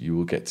 Regardless, you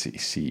will get to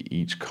see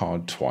each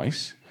card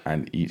twice.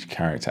 and each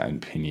character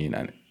and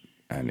pinyin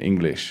and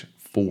English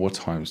 4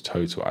 times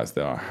total, as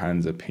there are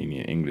Hansa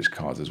pinyin English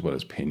cards as well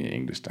as pinyin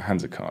English to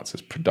Hansa cards.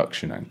 There's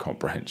production and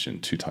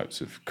comprehension, 2 types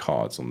of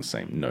cards on the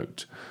same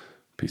note,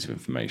 piece of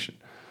information.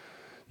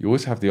 You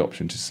always have the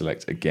option to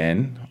select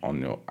again on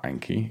your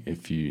Anki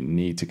if you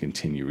need to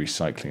continue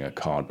recycling a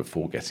card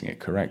before getting it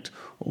correct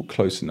or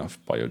close enough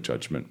by your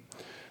judgment.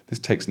 This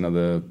takes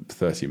another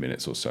 30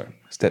 minutes or so.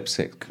 Step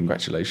 6,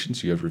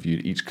 congratulations, you have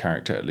reviewed each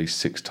character at least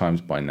 6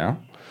 times by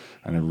now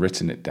and have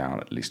written it down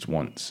at least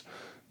once.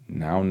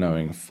 Now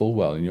knowing full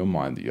well in your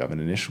mind that you have an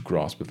initial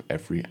grasp of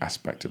every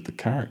aspect of the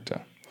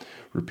character.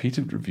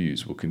 Repeated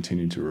reviews will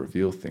continue to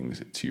reveal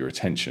things to your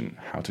attention,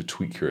 how to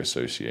tweak your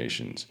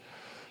associations.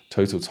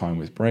 Total time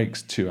with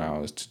breaks, 2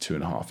 hours to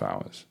 2.5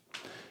 hours.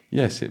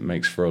 Yes, it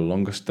makes for a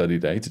longer study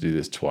day to do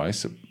this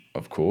twice,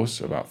 of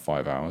course, about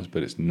 5 hours,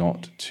 but it's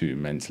not too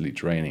mentally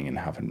draining and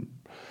haven't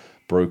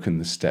broken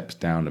the steps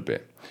down a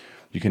bit.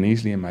 You can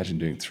easily imagine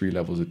doing 3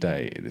 levels a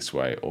day this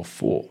way, or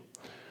 4.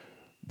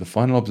 The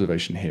final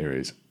observation here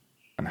is,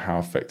 and how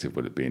effective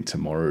will it be in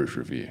tomorrow's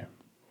review?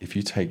 If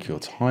you take your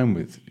time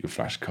with your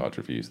flashcard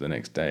reviews the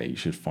next day, you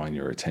should find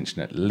your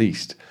attention at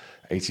least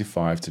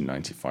 85 to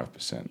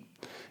 95%.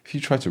 If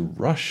you try to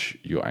rush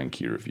your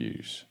Anki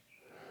reviews,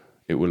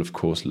 it will of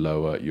course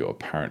lower your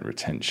apparent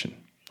retention.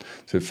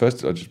 So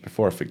first, just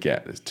before I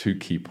forget, there's 2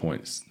 key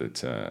points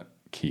that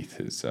Keith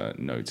has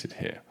noted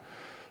here.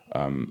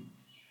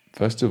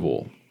 First of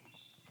all,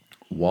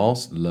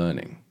 whilst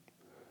learning,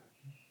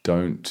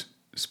 don't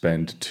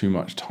spend too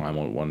much time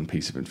on one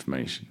piece of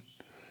information.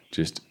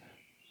 Just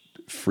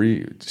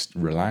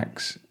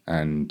relax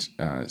and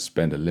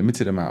spend a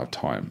limited amount of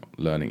time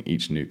learning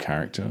each new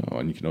character.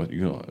 And you can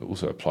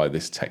also apply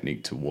this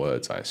technique to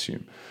words, I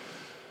assume.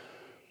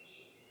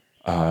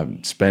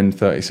 Spend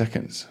 30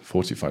 seconds,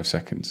 45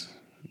 seconds,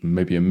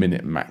 maybe a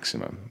minute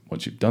maximum.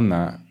 Once you've done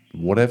that,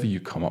 whatever you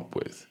come up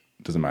with,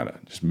 doesn't matter.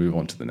 Just move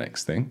on to the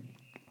next thing.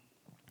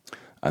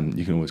 And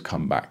you can always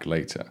come back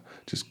later.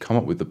 Just come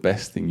up with the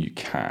best thing you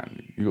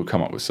can. You'll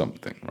come up with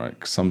something, right?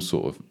 Some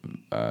sort of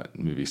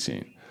movie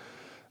scene.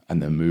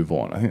 And then move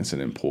on. I think it's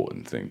an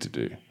important thing to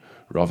do.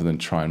 Rather than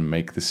try and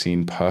make the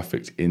scene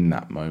perfect in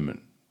that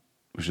moment.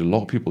 Which a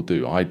lot of people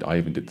do. I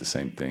even did the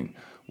same thing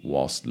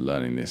whilst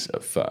learning this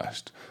at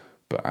first.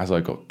 But as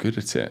I got good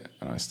at it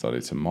and I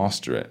started to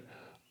master it,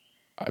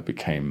 I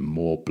became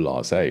more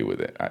blasé with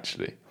it,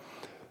 actually.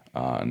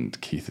 And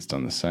Keith has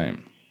done the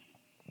same.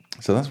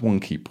 So that's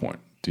one key point.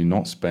 Do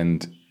not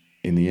spend,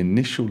 in the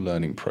initial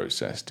learning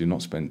process, do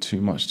not spend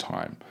too much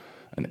time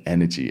and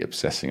energy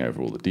obsessing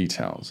over all the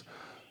details.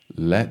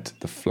 Let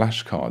the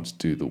flashcards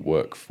do the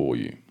work for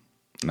you.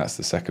 And that's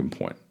the second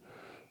point.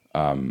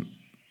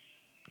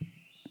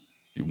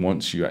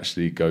 Once you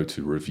actually go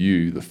to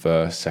review the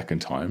first, second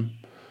time,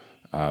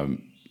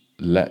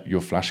 let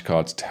your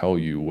flashcards tell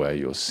you where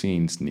your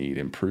scenes need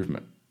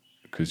improvement,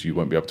 because you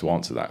won't be able to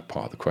answer that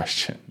part of the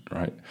question,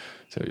 right?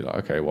 So you're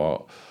like, okay,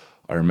 well,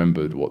 I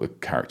remembered what the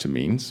character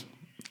means,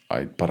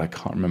 but I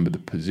can't remember the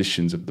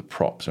positions of the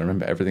props. I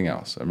remember everything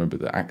else. I remember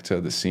the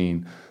actor, the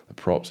scene, the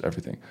props,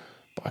 everything.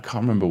 But I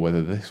can't remember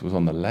whether this was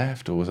on the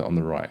left or was it on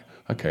the right.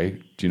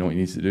 Okay, do you know what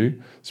you need to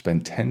do?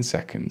 Spend 10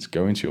 seconds,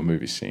 go into your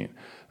movie scene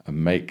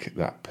and make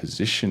that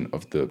position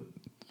of the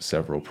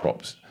several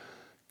props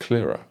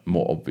clearer,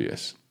 more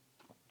obvious.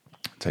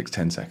 It takes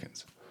 10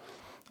 seconds.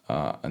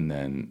 And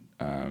then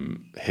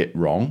hit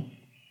wrong,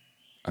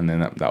 and then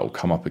that will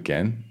come up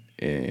again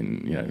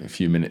in a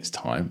few minutes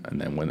time.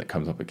 And then when it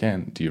comes up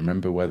again, do you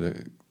remember where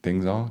the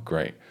things are?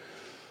 Great.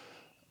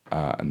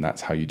 And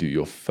that's how you do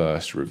your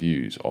first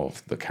reviews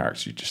of the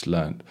characters you just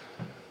learned.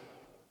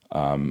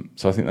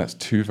 So I think that's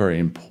 2 very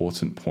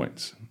important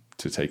points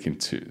to take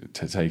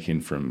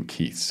in from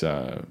Keith's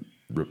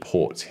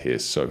report here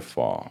so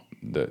far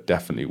that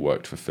definitely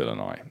worked for Phil and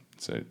I.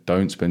 So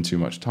don't spend too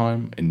much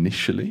time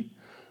initially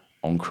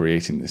on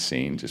creating the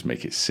scene. Just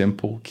make it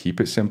simple.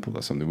 Keep it simple.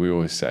 That's something we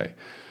always say.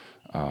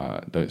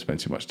 Don't spend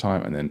too much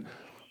time. And then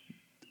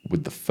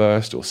with the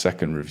first or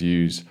second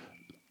reviews,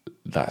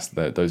 those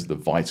are the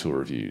vital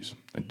reviews.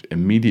 And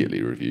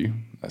immediately review.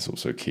 That's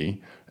also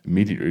key.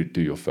 Immediately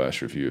do your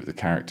first review of the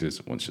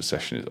characters once your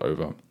session is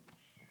over.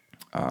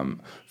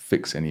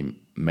 Fix any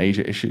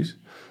major issues,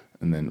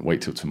 and then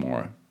wait till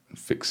tomorrow and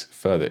fix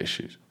further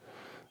issues.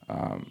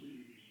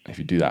 If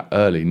you do that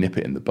early, nip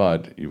it in the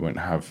bud, you won't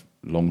have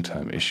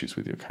long-term issues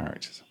with your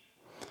characters.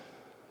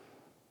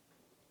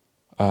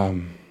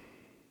 And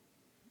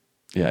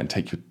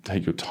take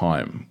your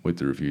time with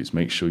the reviews.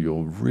 Make sure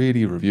you're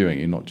really reviewing.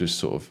 You're not just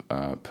sort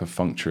of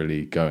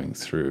perfunctorily going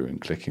through and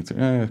clicking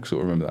through. I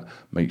sort of remember that.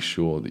 Make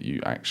sure that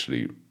you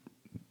actually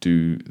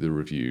do the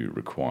review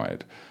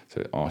required.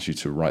 So it asks you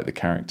to write the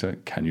character.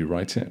 Can you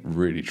write it?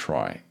 Really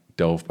try.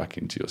 Delve back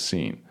into your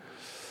scene.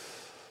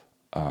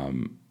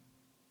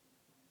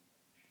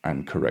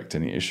 And correct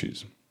any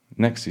issues.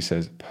 Next, he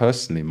says,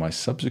 personally, my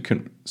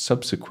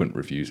subsequent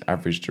reviews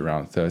averaged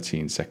around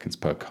 13 seconds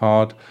per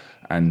card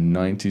and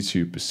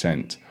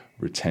 92%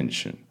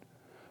 retention.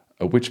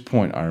 At which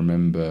point I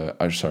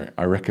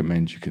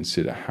recommend you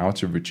consider how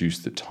to reduce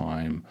the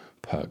time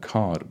per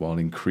card while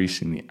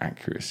increasing the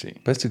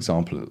accuracy. Best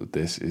example of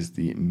this is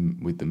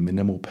with the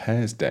minimal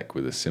pairs deck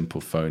with a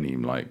simple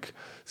phoneme like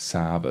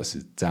sa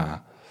versus da.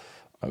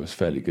 I was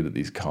fairly good at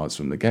these cards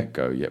from the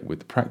get-go, yet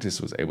with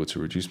practice I was able to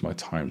reduce my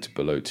time to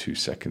below 2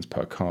 seconds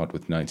per card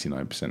with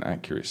 99%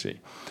 accuracy.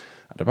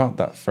 At about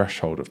that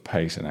threshold of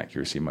pace and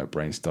accuracy, my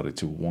brain started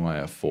to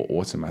wire for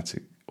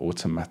automaticity.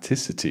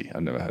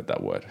 I've never heard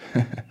that word.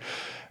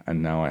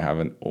 And now I have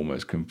an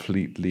almost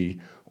completely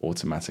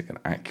automatic and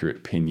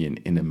accurate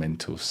pinyin in a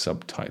mental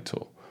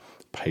subtitle,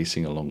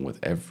 pacing along with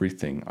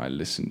everything I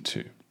listen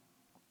to.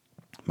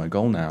 My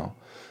goal now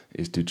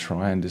is to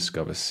try and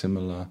discover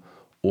similar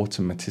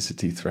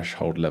automaticity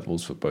threshold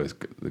levels for both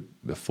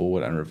the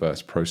forward and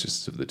reverse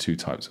processes of the two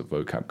types of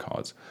vocab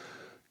cards.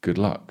 Good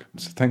luck.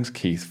 So thanks,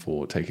 Keith,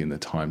 for taking the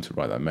time to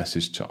write that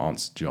message to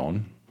answer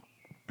John.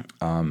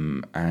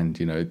 And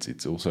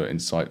it's also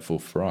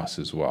insightful for us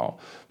as well,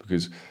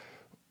 because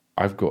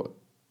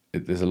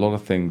there's a lot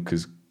of things,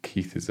 because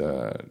Keith is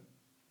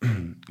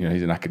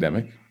he's an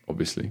academic,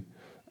 obviously,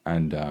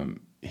 and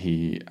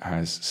he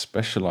has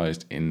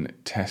specialized in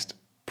test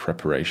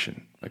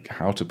preparation, like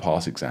how to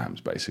pass exams.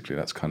 Basically,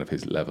 that's kind of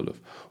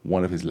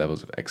one of his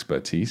levels of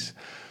expertise.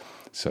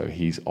 So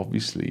he's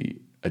obviously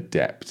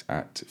adept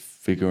at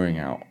figuring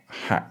out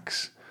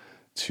hacks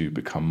to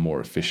become more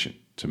efficient,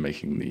 to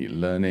making the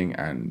learning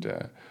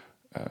and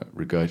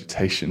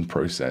regurgitation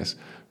process,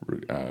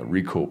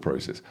 recall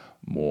process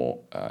more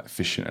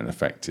efficient and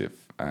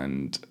effective.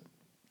 And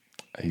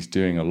he's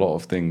doing a lot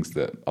of things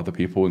that other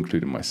people,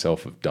 including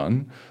myself, have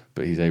done,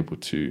 but he's able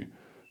to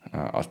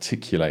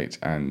articulate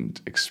and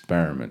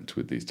experiment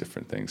with these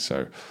different things.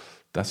 So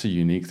that's a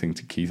unique thing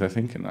to Keith, I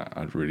think, and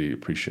I'd really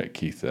appreciate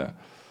Keith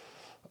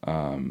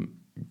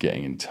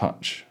getting in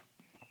touch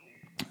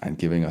and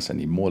giving us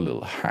any more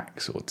little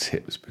hacks or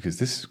tips, because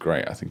this is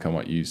great. I think I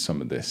might use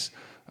some of this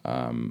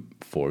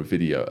for a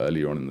video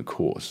earlier on in the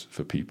course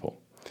for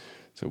people.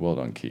 So well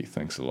done, Keith.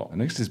 Thanks a lot. And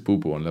next is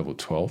Bulbu on level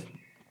 12.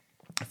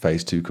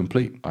 Phase 2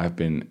 complete. I've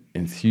been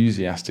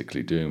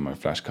enthusiastically doing my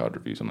flashcard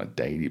reviews on a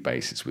daily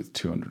basis with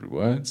 200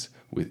 words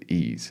with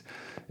ease.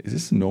 Is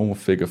this a normal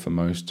figure for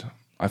most?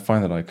 I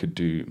find that I could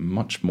do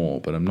much more,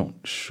 but I'm not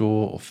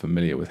sure or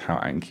familiar with how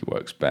Anki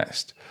works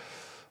best.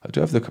 I do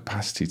have the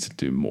capacity to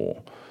do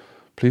more.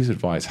 Please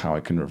advise how I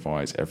can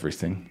revise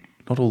everything.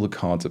 Not all the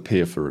cards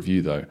appear for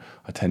review though.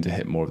 I tend to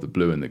hit more of the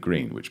blue and the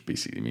green, which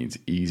basically means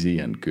easy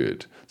and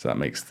good. So that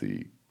makes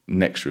the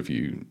next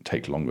review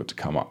take longer to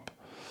come up.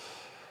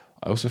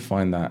 I also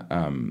find that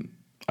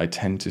I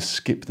tend to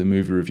skip the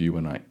movie review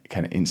when I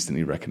can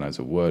instantly recognize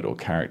a word or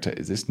character.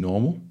 Is this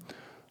normal?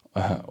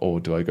 Or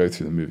do I go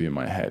through the movie in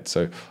my head?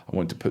 So I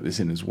want to put this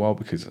in as well,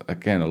 because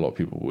again, a lot of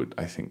people would,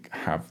 I think,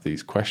 have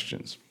these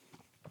questions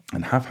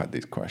and have had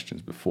these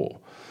questions before.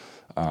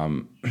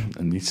 And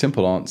the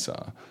simple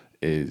answer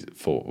is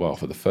for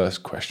the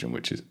first question,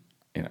 which is,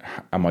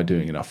 am I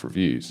doing enough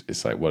reviews?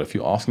 It's like, well, if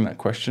you're asking that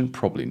question,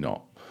 probably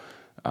not,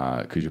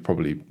 because you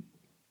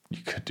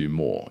could do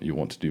more. You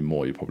want to do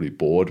more. You're probably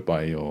bored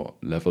by your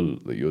level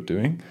that you're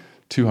doing.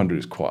 200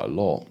 is quite a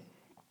lot,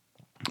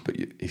 but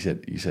you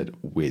said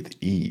with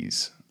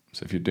ease.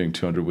 So if you're doing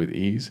 200 with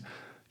ease,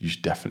 you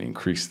should definitely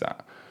increase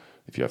that.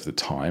 If you have the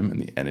time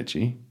and the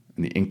energy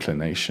and the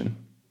inclination,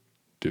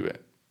 do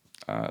it.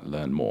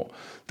 Learn more.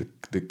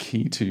 The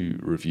key to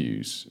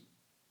reviews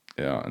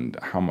and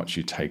how much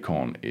you take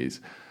on is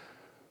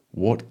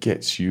what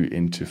gets you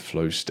into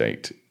flow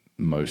state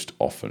most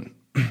often.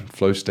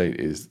 Flow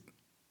state is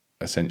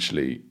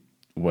essentially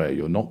where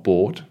you're not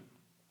bored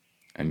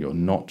and you're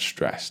not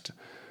stressed.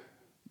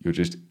 You're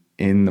just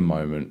in the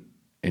moment,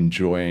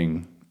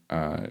 enjoying.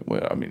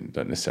 It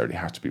don't necessarily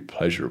have to be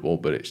pleasurable,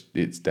 but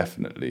it's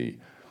definitely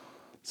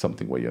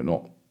something where you're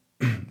not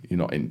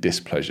in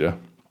displeasure.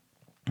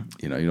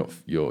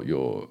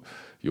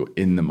 You're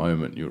in the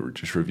moment. You're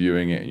just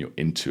reviewing it and you're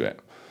into it.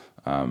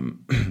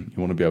 You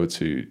want to be able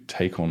to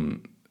take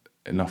on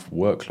enough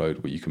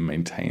workload where you can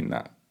maintain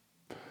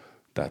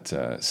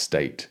that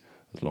state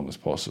as long as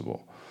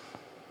possible.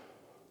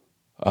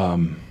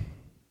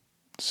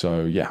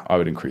 So yeah, I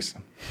would increase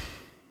them.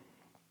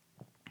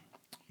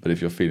 But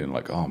if you're feeling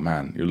like, oh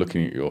man, you're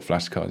looking at your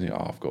flashcards,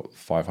 I've got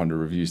 500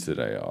 reviews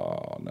today,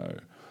 oh no,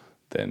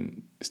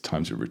 then it's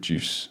time to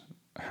reduce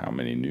how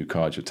many new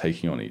cards you're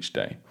taking on each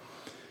day.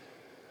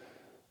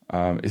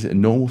 Is it a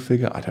normal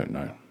figure? I don't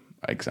know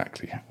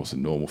exactly what's a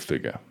normal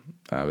figure,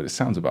 but it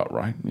sounds about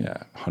right.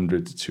 Yeah,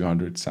 100 to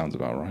 200 sounds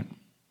about right.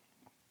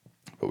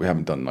 But we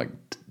haven't done like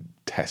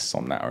tests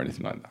on that or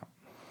anything like that.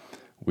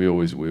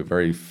 We're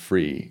very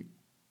free.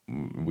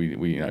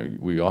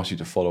 We ask you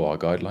to follow our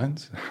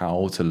guidelines,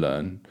 how to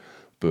learn,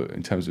 but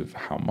in terms of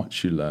how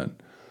much you learn,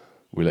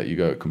 we let you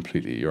go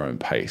completely at your own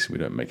pace. We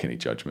don't make any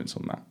judgments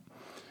on that.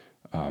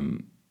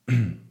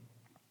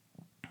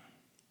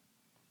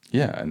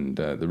 And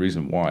the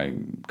reason why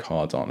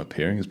cards aren't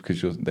appearing is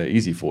because they're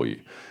easy for you.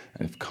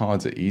 And if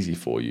cards are easy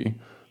for you,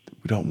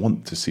 we don't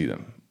want to see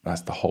them.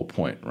 That's the whole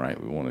point,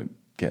 right? We want to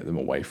get them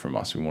away from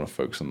us. We want to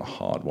focus on the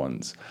hard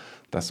ones.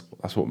 That's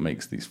what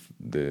makes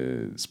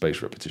the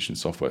spatial repetition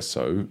software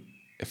so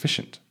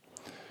efficient.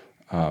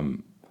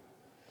 And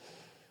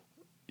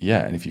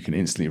if you can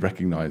instantly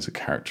recognize a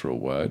character or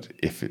word,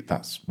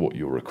 that's what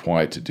you're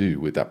required to do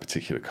with that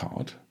particular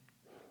card,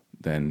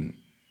 then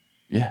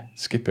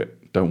skip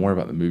it. Don't worry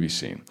about the movie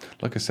scene.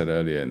 Like I said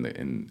earlier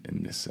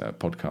in this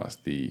podcast,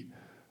 the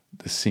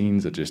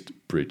scenes are just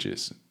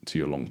bridges to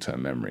your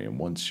long-term memory. And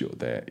once you're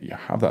there, you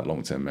have that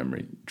long-term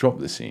memory, drop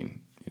the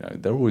scene.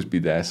 They'll always be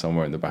there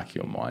somewhere in the back of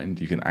your mind.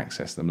 You can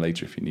access them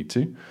later if you need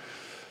to.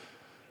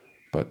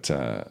 But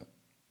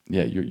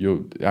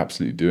you're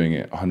absolutely doing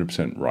it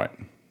 100% right.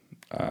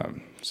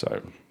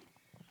 So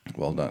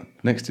well done.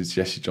 Next is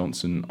Jesse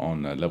Johnson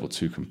on level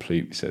 2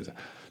 complete. He says,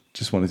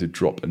 just wanted to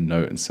drop a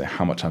note and say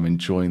how much I'm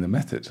enjoying the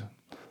method.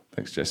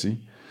 Thanks, Jesse.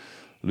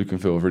 Luke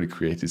and Phil have really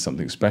created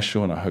something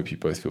special, and I hope you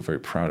both feel very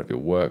proud of your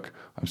work.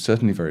 I'm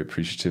certainly very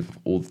appreciative of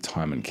all the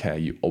time and care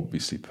you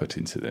obviously put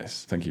into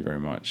this. Thank you very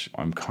much.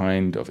 I'm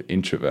kind of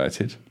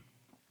introverted,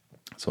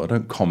 so I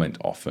don't comment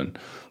often,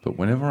 but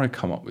whenever I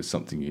come up with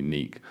something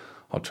unique,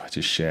 I'll try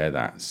to share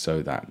that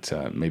so that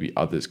maybe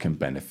others can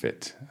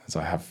benefit, as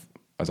I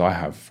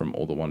have from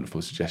all the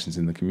wonderful suggestions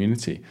in the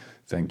community.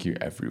 Thank you,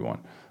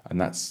 everyone.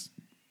 And that's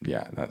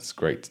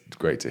great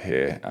to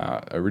hear.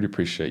 I really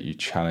appreciate you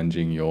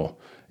challenging your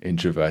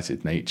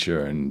introverted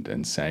nature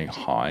and saying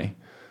hi,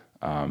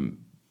 and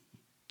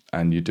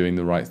you're doing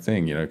the right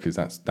thing, because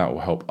that will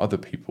help other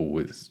people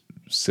with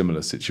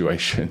similar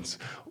situations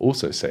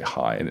also say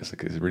hi, and it's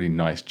a really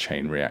nice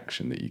chain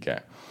reaction that you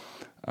get,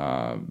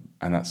 and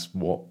that's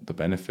what the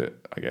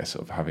benefit, I guess,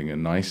 of having a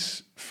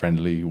nice,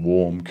 friendly,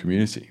 warm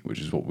community, which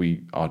is what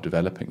we are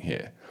developing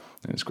here,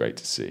 and it's great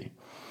to see.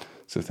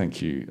 So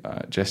thank you,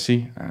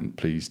 Jesse, and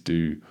please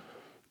do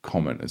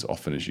comment as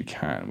often as you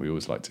can. We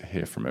always like to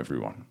hear from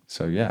everyone.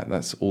 So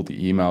that's all the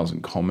emails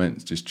and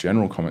comments, just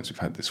general comments we've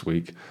had this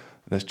week.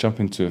 Let's jump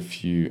into a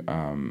few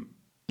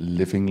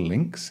living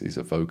links. These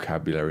are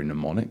vocabulary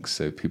mnemonics,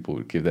 so people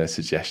would give their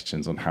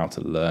suggestions on how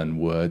to learn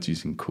words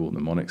using cool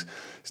mnemonics.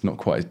 It's not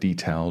quite as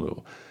detailed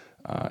or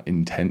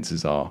intense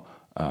as our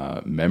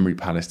memory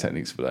palace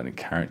techniques for learning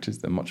characters.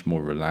 They're much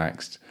more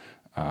relaxed.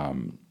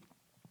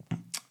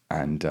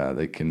 And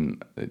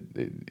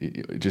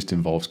it just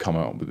involves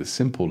coming up with a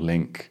simple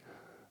link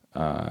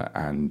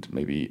and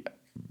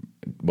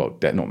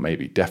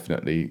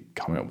definitely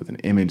coming up with an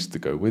image to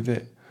go with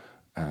it.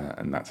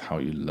 And that's how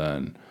you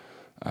learn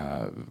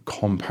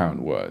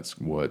compound words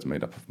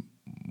made up of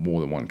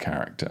more than one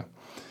character.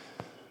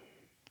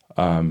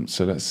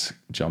 So let's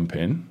jump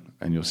in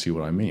and you'll see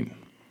what I mean.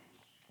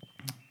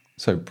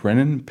 So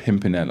Brennan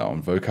Pimpinella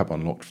on Vocab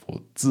Unlocked for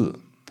字,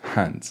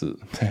 汉字,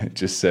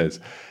 just says,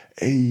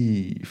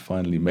 hey,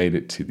 finally made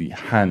it to the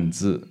汉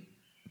字,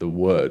 the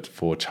word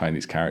for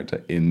Chinese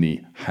character in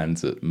the 汉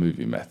字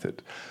movie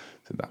method.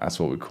 So that's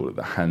what we call it,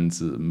 the 汉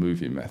字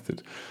movie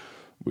method,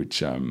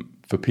 which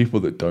for people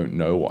that don't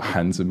know what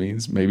汉字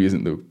means, maybe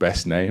isn't the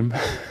best name,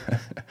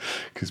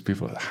 because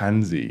people are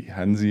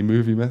Hanzi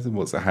movie method,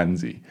 what's a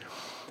Hanzi?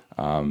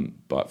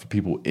 But for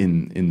people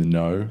in the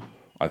know,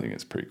 I think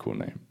it's a pretty cool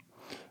name.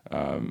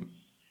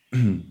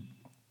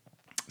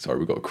 Sorry,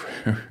 we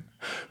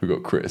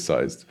got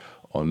criticized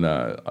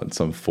on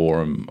some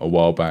forum a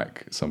while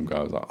back. Some guy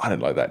was like, I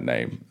don't like that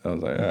name. And I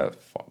was like,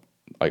 fuck.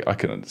 I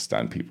can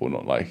understand people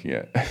not liking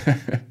it.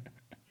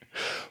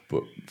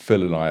 But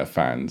Phil and I are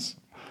fans.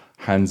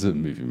 Hanzi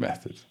movie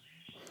method.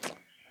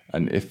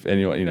 And if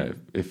anyone,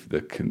 if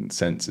the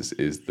consensus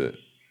is that,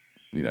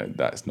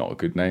 that's not a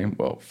good name,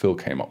 well, Phil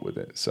came up with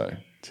it, so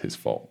it's his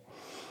fault.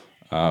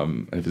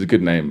 And if it's a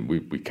good name,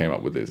 we came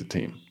up with it as a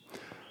team.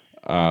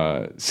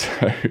 So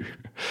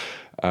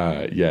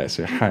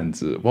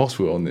Hanzi, whilst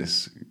we're on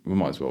this, we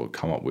might as well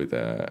come up with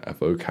a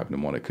vocab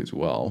mnemonic as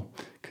well,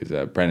 because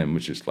Brennan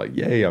was just like,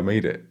 yay, I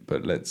made it,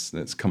 but let's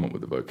come up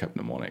with a vocab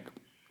mnemonic.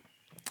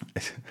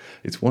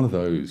 It's one of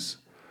those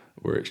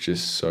where it's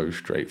just so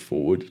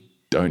straightforward,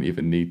 don't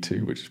even need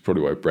to, which is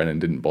probably why Brennan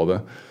didn't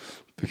bother,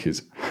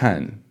 because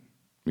Han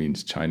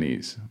means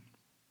Chinese.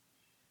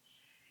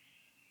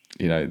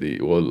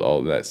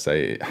 Let's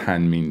say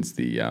Han means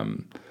the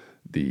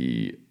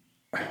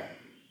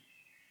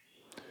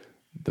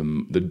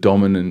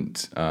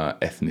dominant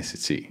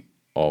ethnicity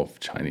of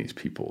Chinese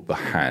people, the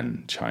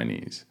Han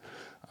Chinese.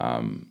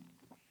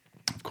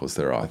 Of course,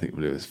 there are, I think it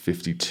was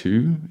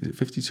 52, is it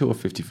 52 or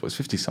 54? It's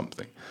 50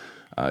 something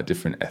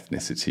different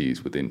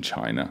ethnicities within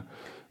China.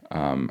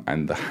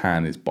 And the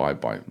Han is by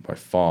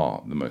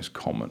far the most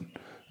common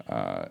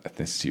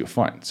ethnicity you'll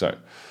find. So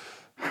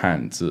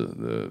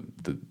Hanzi,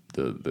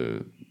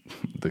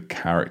 the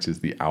characters,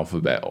 the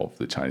alphabet of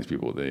the Chinese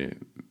people.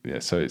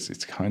 So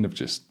it's kind of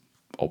just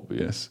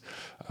obvious.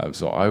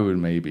 So I would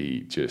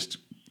maybe just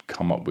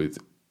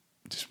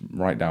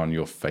write down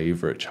your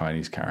favorite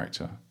Chinese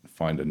character,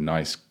 find a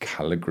nice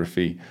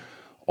calligraphy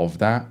of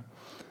that,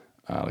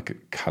 like a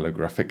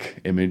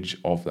calligraphic image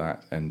of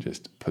that, and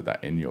just put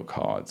that in your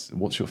cards.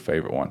 What's your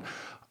favorite one?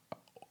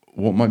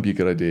 What might be a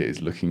good idea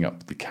is looking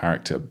up the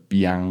character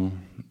Biang,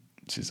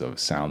 which is a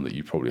sound that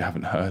you probably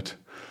haven't heard.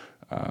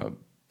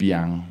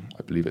 Biang,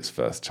 I believe it's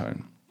first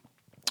tone,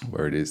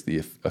 where it is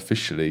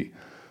officially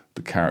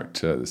the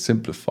character, the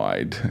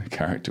simplified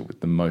character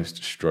with the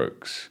most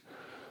strokes.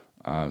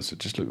 So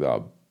just look that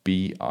up.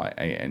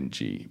 Biang,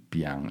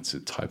 biang. It's a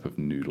type of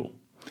noodle.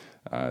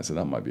 So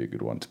that might be a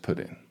good one to put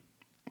in.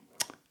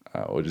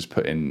 Or just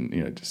put in,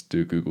 just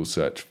do a Google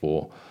search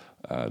for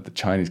the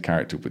Chinese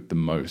character with the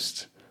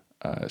most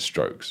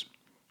strokes,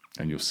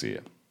 and you'll see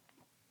it.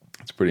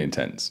 It's pretty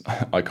intense.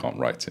 I can't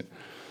write it.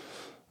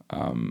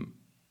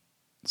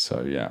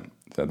 So yeah,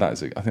 I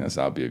think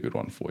that'll be a good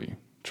one for you.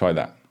 Try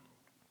that.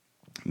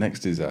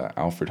 Next is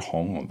Alfred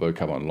Hong on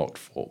Vocab Unlocked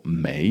for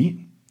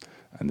May.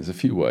 And there's a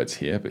few words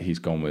here, but he's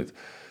gone with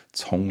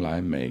从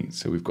来没.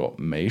 So we've got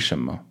没什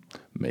么,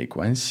 没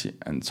关系,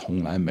 and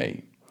从来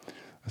没.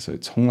 So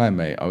从来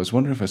没, I was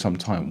wondering for some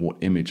time what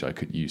image I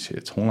could use here.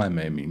 从来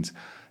没 means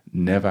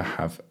never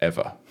have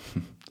ever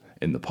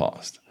in the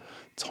past.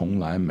 从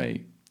来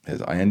没.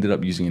 I ended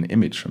up using an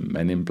image from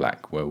Men in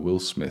Black where Will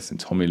Smith and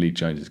Tommy Lee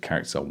Jones'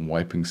 characters are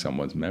wiping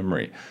someone's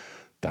memory.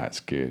 That's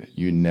good.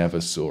 You never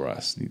saw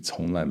us. 你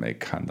从来没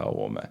看到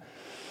我们.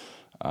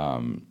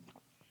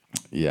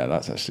 Yeah,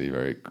 that's actually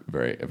a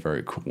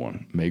very cool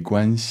one. 没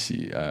关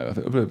系. I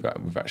think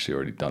we've actually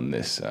already done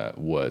this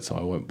word, so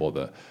I won't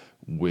bother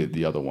with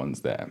the other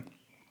ones there.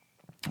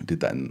 I did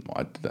that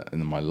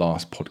in my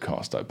last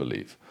podcast, I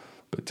believe.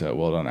 But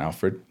well done,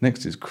 Alfred.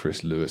 Next is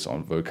Chris Lewis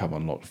on Vocab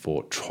Unlocked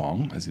for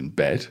床, as in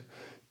bed.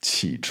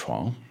 起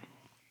床,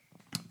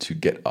 to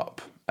get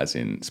up, as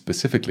in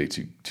specifically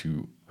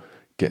to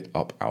get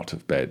up out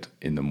of bed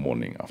in the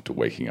morning after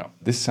waking up.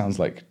 This sounds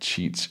like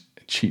Cheech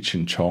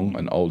and Chong,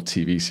 an old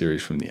TV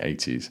series from the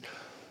 80s.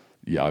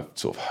 Yeah, I've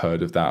sort of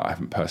heard of that. I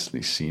haven't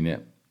personally seen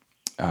it.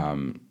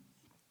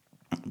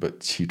 But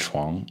起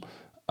床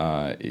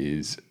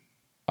is,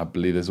 I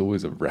believe there's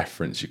always a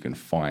reference you can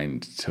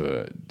find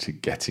to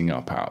getting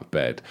up out of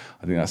bed.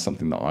 I think that's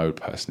something that I would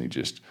personally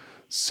just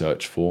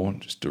search for,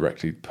 just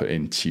directly put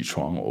in 起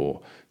床 or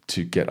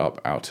to get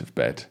up out of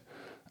bed.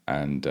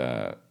 And,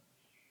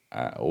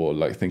 or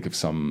like think of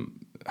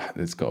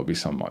there's got to be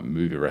some like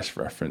movie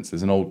reference.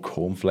 There's an old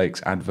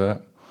cornflakes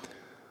advert.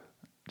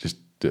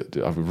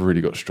 I've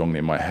really got strongly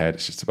in my head.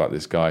 It's just about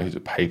this guy who's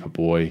a paper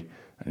boy,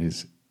 and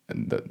it's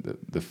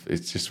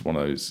just one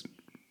of those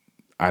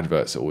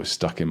adverts that always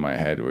stuck in my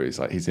head where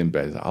he's in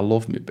bed. He's like, I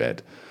love my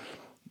bed.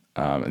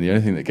 And the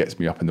only thing that gets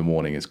me up in the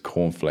morning is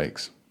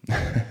cornflakes.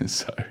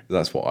 So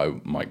that's what I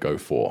might go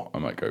for. I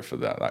might go for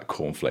that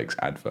cornflakes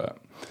advert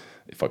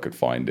if I could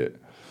find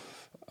it.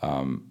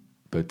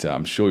 But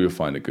I'm sure you'll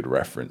find a good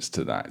reference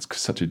to that. It's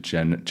such a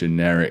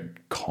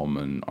generic,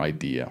 common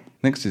idea.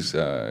 Next is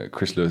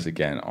Chris Lewis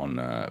again on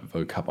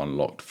Vocab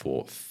Unlocked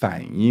for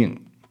反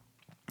应.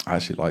 I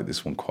actually like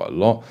this one quite a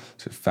lot.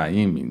 So 反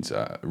应 means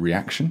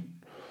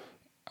reaction,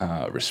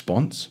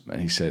 response.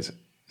 And he says,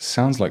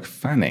 sounds like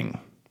fanning.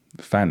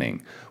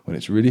 Fanning. When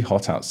it's really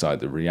hot outside,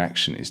 the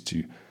reaction is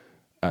to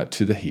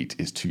the heat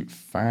is to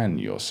fan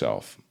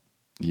yourself.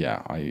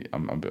 Yeah,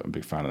 I'm a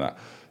big fan of that.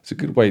 It's a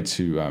good way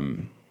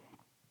to...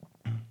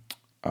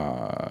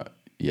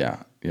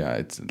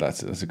 that's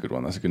a good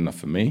one. That's good enough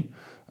for me.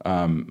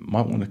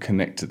 Might want to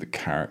connect to the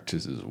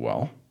characters as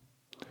well.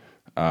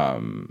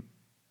 The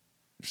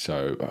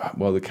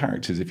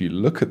characters, if you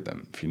look at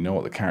them, if you know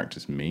what the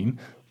characters mean,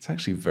 it's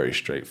actually very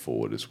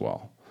straightforward as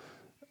well.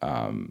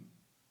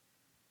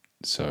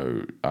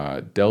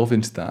 Delve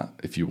into that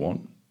if you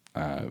want.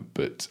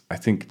 But I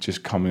think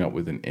just coming up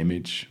with an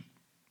image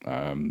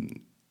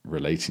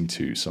relating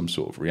to some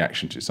sort of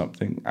reaction to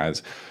something,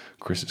 as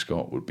Chris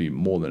Scott, would be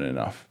more than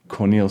enough.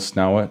 Cornel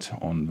Snowert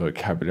on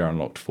Vocabulary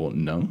Unlocked for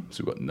能.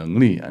 So we've got 能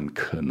力 and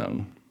可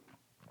能.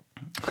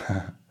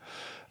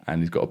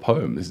 And he's got a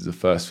poem. This is a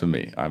first for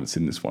me. I haven't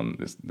seen this one,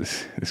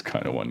 this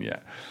kind of one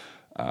yet.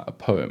 A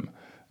poem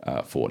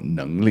for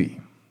能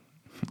力.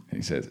 And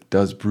he says,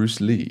 does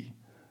Bruce Lee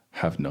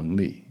have 能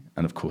力?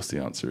 And of course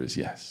the answer is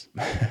yes.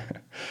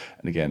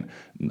 And again,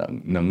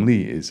 能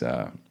力 is...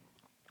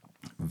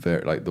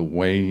 very like the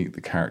way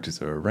the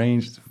characters are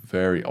arranged, it's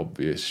very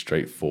obvious,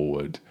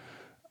 straightforward.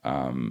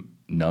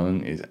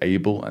 Nung is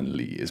able and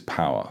Li is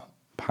power,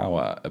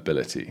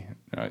 ability.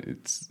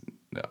 It's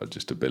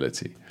just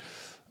ability.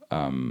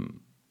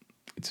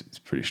 It's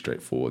pretty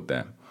straightforward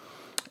there.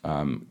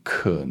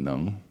 可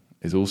能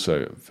is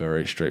also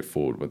very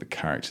straightforward where the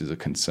characters are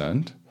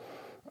concerned.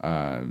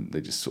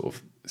 They just sort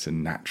of, it's a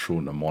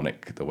natural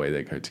mnemonic the way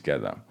they go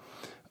together.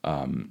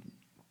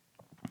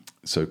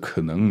 So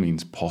可能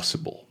means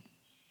possible.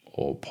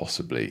 Or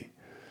possibly.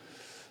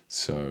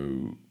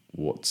 So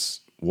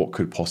what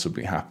could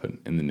possibly happen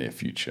in the near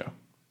future?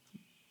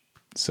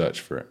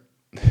 Search for it.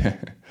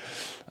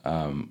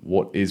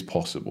 What is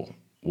possible?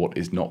 What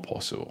is not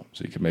possible?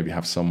 So you could maybe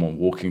have someone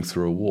walking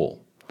through a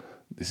wall.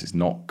 This is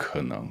not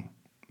可能,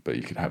 but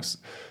you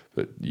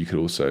could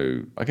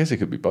also, I guess it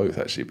could be both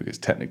actually, because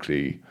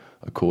technically,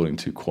 according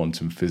to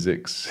quantum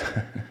physics,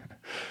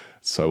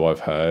 so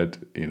I've heard,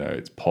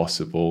 it's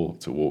possible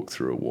to walk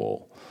through a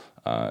wall.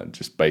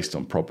 Just based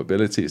on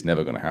probability, it's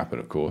never going to happen,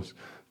 of course,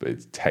 but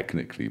it's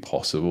technically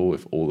possible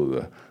if all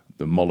of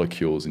the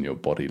molecules in your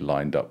body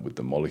lined up with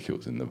the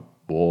molecules in the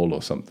ball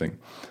or something.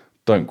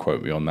 Don't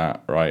quote me on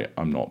that, right?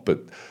 I'm not, but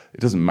it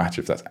doesn't matter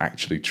if that's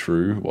actually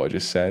true, what I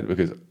just said,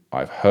 because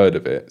I've heard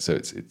of it, so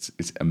it's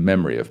a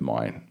memory of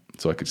mine.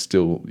 So I could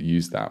still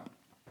use that.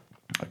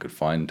 I could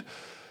find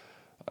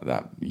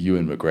that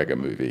Ewan McGregor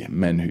movie,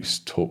 Men Who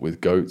Talk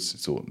with Goats.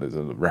 There's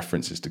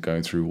references to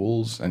going through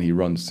walls, and he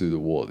runs through the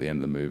wall at the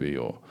end of the movie,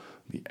 or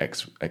the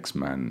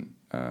X-Man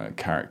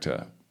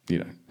character.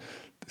 There's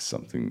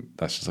something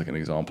that's just like an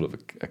example of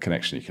a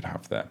connection you could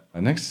have there.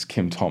 And next is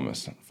Kim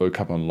Thomas,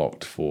 vocab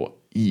unlocked for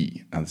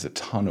yi, and there's a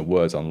ton of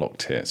words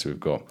unlocked here. So we've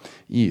got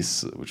意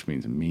思, which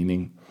means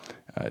meaning,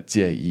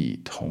 介意,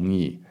 同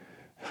意,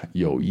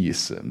 有意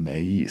思,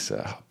 没意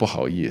思, 不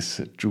好意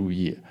思, 注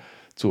意,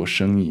 做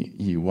生意,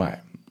 意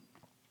外.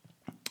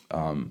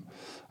 And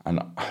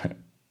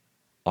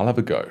I'll have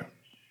a go.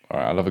 All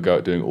right, I'll have a go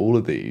at doing all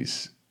of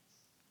these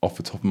off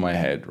the top of my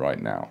head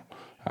right now.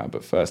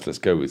 But first, let's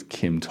go with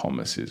Kim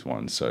Thomas's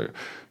one. So,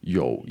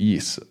 有意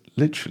思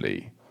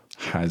literally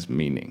has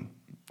meaning.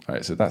 All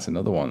right, so that's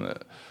another one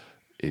that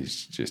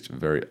is just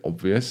very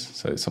obvious.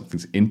 So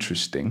something's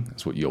interesting.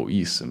 That's what 有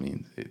意思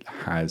means. It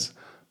has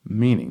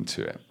meaning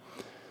to it.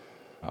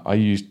 I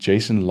used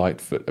Jason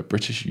Lightfoot, a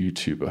British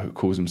YouTuber who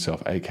calls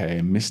himself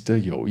aka Mr.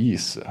 有意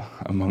思,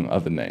 among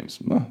other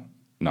names.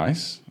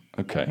 Nice.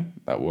 Okay,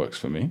 that works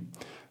for me.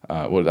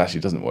 Well, it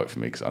actually doesn't work for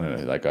me because I don't know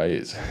who that guy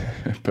is.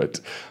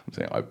 But I'm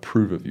saying I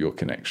approve of your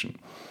connection.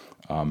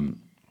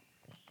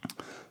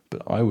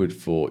 But I would,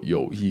 for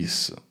有意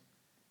思,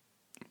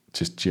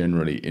 just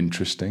generally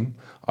interesting,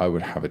 I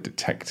would have a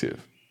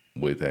detective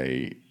with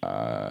a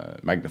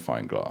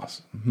magnifying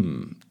glass.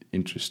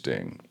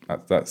 Interesting.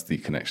 That's the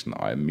connection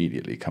that I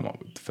immediately come up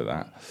with for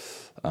that.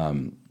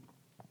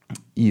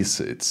 意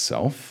思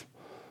itself,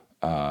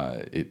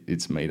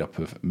 it's made up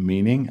of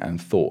meaning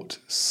and thought.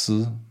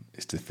 思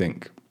is to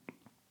think.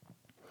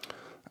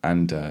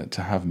 And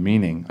to have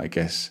meaning, I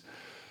guess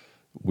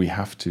we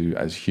have to,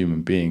 as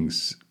human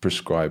beings,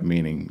 prescribe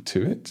meaning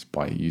to it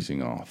by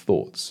using our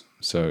thoughts.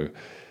 So,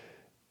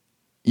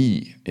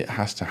 it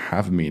has to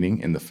have meaning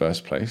in the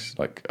first place,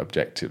 like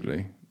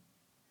objectively,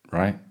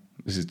 right?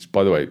 This is,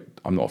 by the way,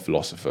 I'm not a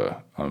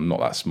philosopher. I'm not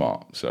that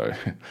smart. So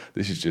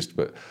this is just,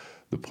 but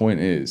the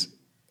point is,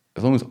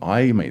 as long as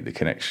I make the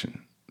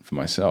connection for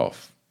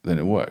myself, then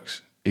it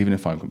works. Even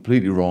if I'm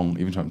completely wrong,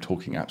 even if I'm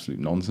talking absolute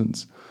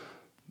nonsense,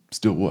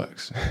 still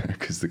works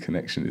because the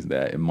connection is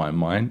there in my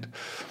mind.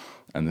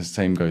 And the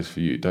same goes for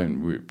you.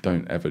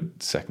 Don't ever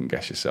second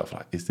guess yourself.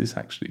 Like, is this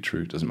actually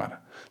true? Doesn't matter.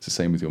 It's the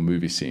same with your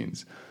movie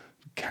scenes.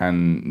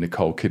 Can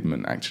Nicole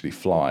Kidman actually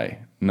fly?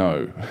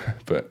 No,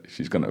 but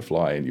she's going to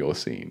fly in your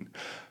scene,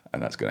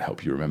 and that's going to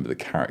help you remember the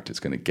character. It's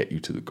going to get you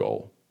to the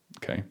goal.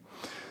 Okay,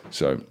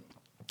 so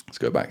let's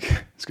go back.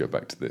 Let's go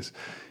back to this.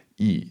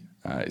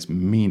 Is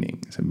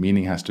meaning. So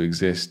meaning has to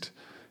exist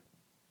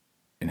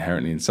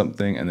inherently in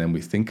something, and then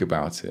we think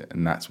about it,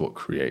 and that's what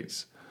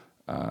creates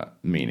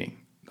meaning.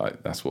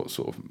 Like, that's what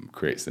sort of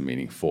creates the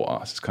meaning for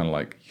us. It's kind of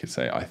like you could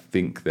say, I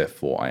think,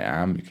 therefore I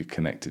am. You could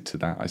connect it to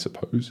that, I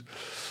suppose.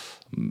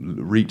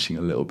 Reaching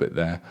a little bit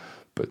there,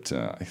 but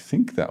I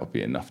think that would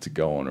be enough to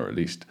go on, or at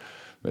least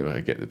maybe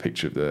I get the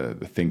picture of the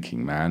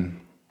thinking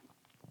man.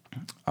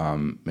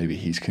 Maybe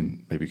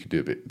could do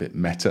a bit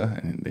meta,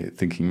 and the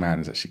thinking man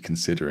is actually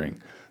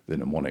considering the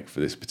mnemonic for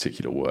this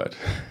particular word.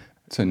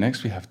 So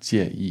next we have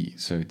介意.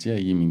 So 介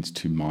意 means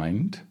to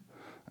mind,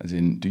 as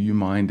in, do you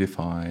mind if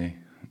I?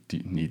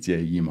 你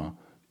介意吗?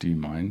 Do you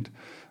mind?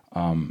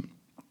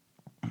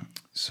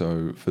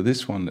 So for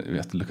this one, we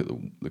have to look at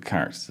the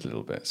characters a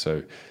little bit.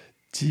 So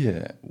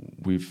介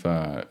we've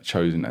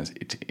chosen as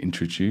to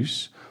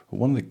introduce.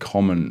 One of the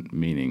common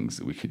meanings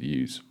that we could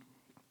use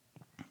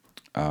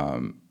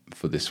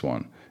for this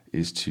one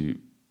is to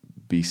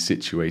be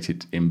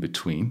situated in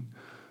between.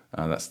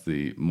 That's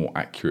the more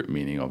accurate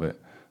meaning of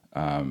it.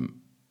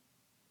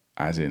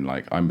 As in,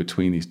 like, I'm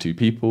between these two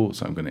people,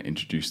 so I'm going to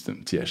introduce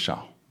them. 介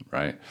绍,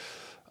 right?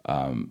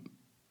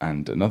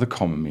 And another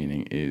common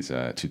meaning is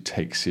to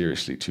take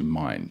seriously, to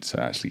mind. So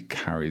it actually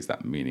carries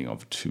that meaning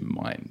of to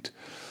mind.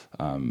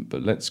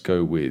 But let's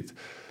go with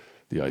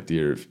the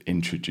idea of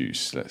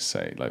introduce, let's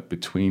say, like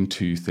between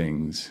two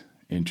things,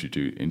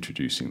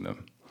 introducing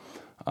them.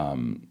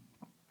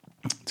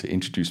 To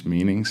introduce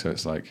meaning, so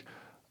it's like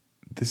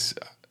this,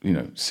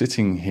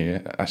 sitting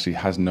here actually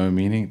has no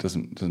meaning. It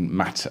doesn't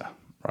matter,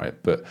 right?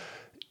 But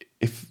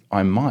if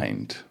I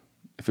mind,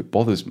 if it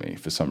bothers me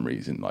for some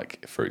reason,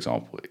 like, for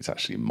example, it's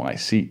actually my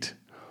seat,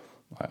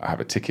 I have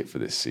a ticket for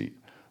this seat,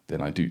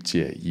 then I do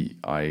介意.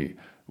 I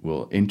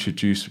will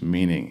introduce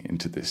meaning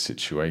into this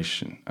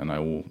situation, and I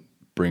will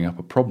bring up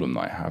a problem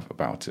that I have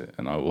about it,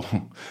 and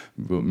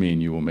me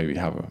and you will maybe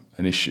have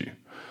an issue,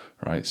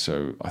 right?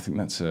 So I think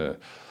that's a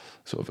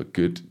sort of a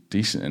good,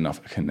 decent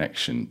enough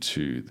connection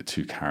to the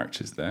two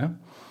characters there.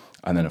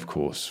 And then, of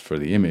course, for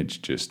the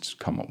image, just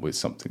come up with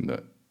something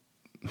that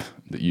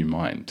you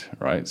mind,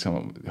 right?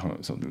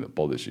 Something that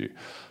bothers you.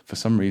 For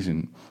some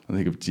reason, I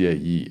think of 介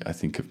意, I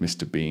think of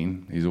Mr.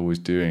 Bean. He's always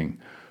doing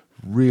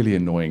really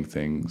annoying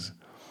things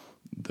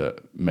that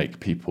make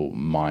people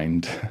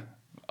mind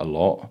a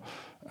lot.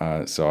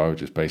 So I would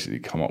just basically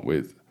come up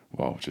with,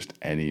 well, just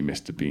any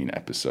Mr. Bean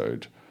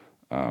episode.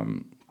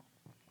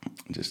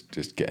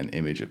 Just get an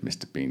image of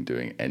Mr. Bean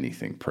doing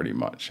anything pretty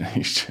much.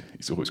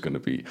 He's always going to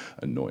be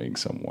annoying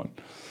someone.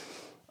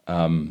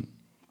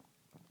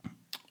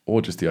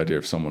 Or just the idea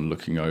of someone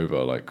looking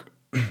over, like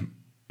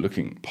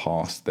looking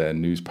past their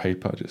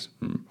newspaper, just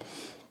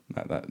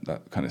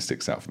that kind of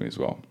sticks out for me as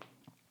well.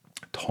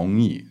 同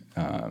意,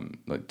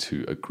 like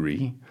to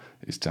agree,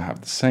 is to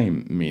have the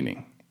same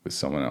meaning with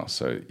someone else.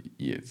 So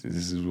yeah,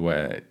 this is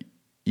where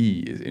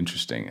E is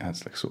interesting. It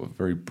has like sort of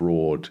very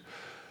broad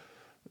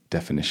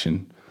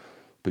definition,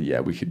 but yeah,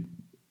 we could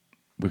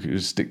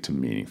just stick to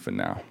meaning for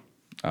now.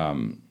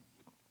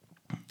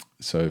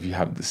 So if you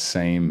have the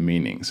same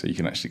meaning, so you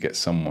can actually get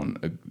someone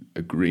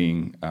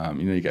agreeing,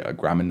 you get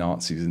grammar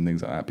Nazis and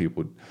things like that,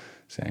 people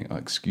saying, oh,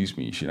 excuse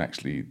me, you should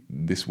actually,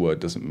 this word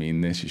doesn't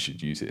mean this, you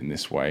should use it in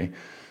this way.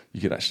 You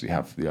could actually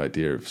have the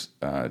idea of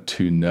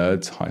two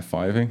nerds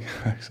high-fiving.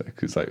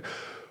 Because like,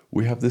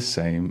 we have the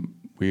same,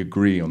 we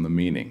agree on the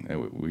meaning.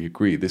 We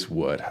agree this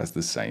word has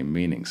the same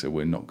meaning, so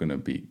we're not going to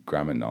be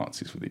grammar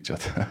Nazis with each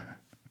other.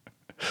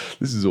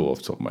 This is all off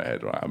the top of my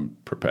head, right? I'm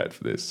prepared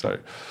for this. So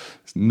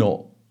it's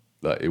not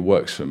that it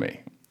works for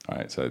me. All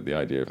right. So the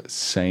idea of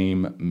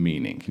same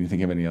meaning. Can you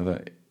think of any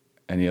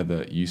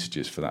other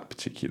usages for that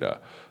particular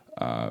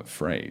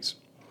phrase?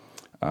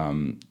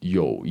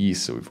 有意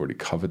思, we've already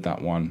covered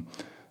that one.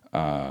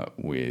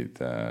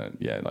 With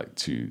like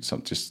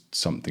just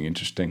something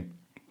interesting.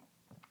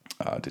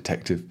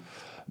 Detective.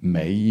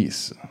 没意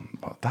思.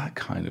 That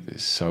kind of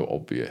is so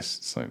obvious.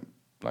 It's like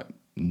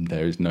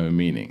there is no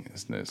meaning,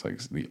 isn't it? It's like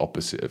the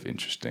opposite of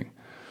interesting.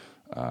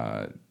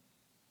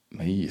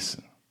 没意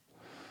思.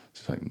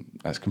 It's like,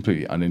 that's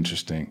completely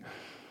uninteresting.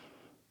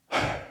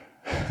 I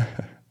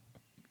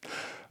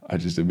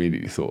just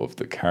immediately thought of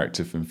the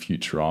character from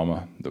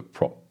Futurama that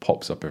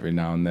pops up every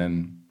now and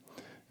then.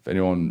 If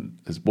anyone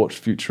has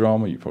watched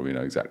Futurama, you probably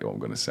know exactly what I'm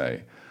going to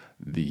say.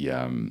 The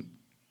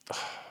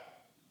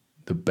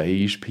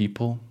beige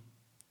people,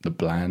 the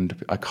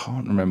bland, I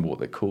can't remember what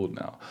they're called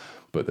now,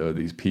 but there are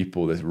these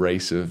people, this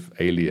race of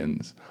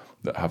aliens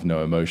that have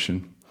no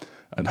emotion,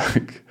 and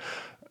like,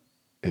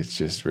 it's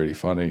just really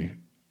funny.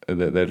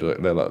 They're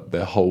like,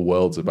 their whole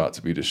world's about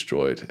to be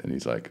destroyed, and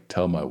he's like,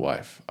 tell my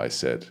wife I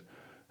said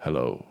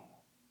hello.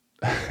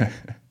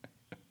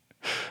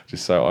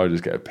 Just so I would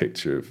just get a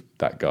picture of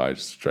that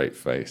guy's straight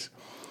face.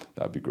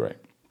 That'd be great.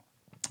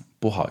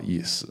 不好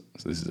意思.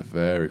 So this is a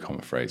very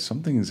common phrase.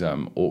 Something's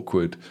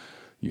awkward.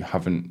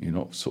 You're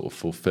not sort of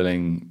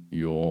fulfilling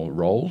your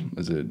role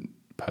as a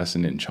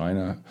person in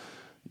China.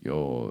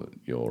 You're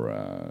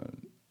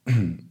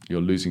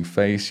losing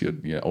face.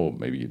 Or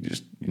maybe you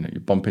just you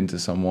bump into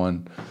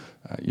someone.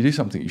 You do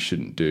something you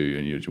shouldn't do,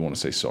 and you want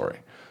to say sorry.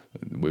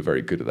 We're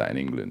very good at that in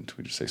England.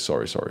 We just say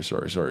sorry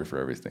for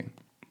everything.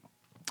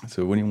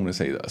 So when you want to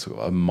say that, sort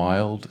of a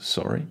mild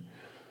sorry,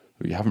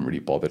 you haven't really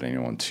bothered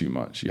anyone too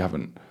much. You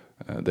haven't.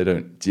 They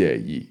don't 介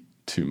意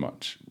too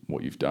much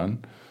what you've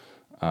done.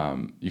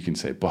 You can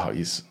say 不好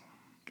意思.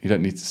 You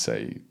don't need to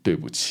say 对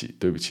不起.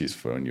 对不起 is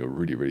for when you're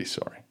really, really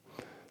sorry.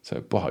 So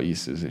不好意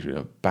思 is actually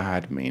a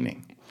bad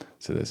meaning.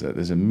 So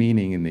there's a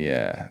meaning in the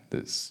air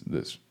that's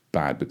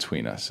bad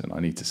between us, and I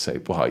need to say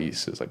不好意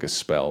思 as like a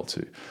spell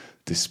to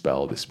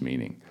dispel this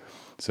meaning,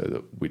 so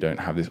that we don't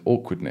have this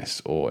awkwardness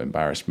or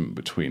embarrassment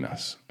between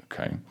us.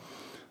 Okay,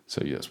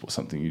 so yes,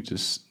 something you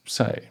just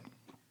say.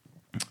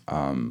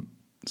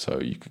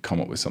 So you could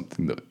come up with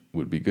something that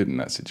would be good in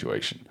that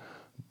situation.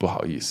 不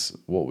好意思,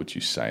 what would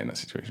you say in that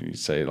situation? You'd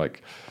say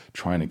like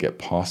trying to get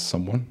past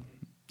someone.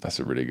 That's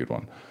a really good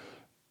one.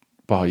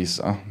 不好意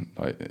思啊,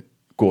 like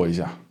过一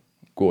下,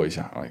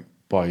 like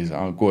不好意思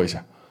啊, 过一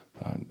下.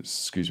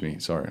 Excuse me,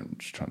 sorry, I'm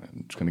just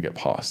going to get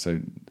past.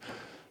 So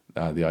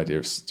the idea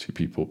of two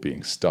people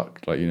being stuck,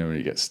 like when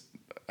you get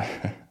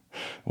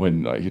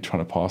when like you're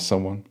trying to pass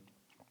someone,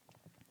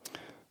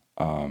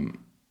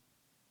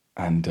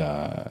 and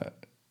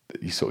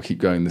you sort of keep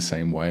going the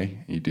same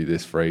way. You do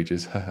this for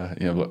ages.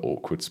 You have like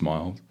awkward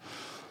smiles.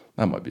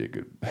 That might be a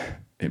good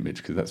image,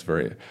 because that's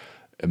very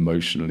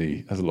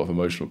emotionally, has a lot of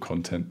emotional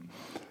content.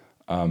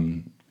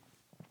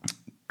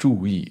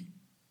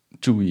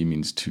 注意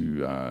means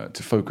to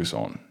focus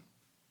on,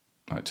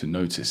 like to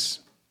notice,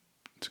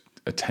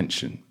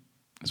 attention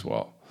as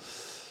well.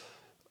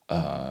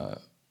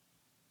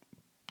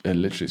 It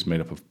literally is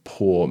made up of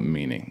pour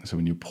meaning. So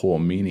when you pour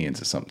meaning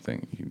into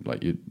something, you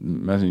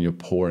imagine you're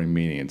pouring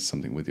meaning into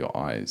something with your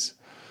eyes.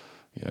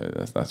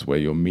 That's where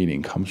your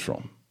meaning comes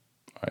from.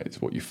 Right?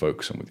 It's what you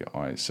focus on with your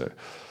eyes. So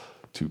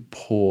to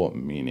pour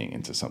meaning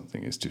into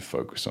something is to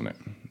focus on it.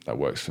 That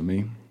works for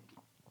me.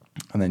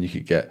 And then you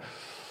could get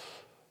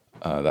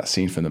that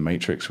scene from The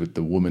Matrix with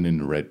the woman in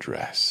the red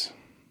dress.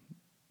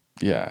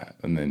 Yeah,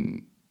 and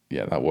then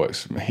that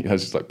works for me. That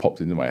just like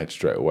popped into my head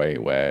straight away,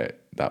 where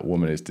that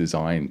woman is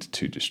designed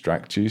to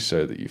distract you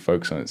so that you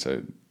focus on it,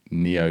 so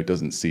Neo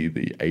doesn't see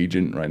the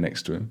agent right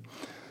next to him.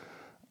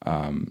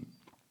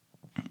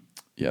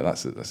 yeah,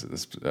 that's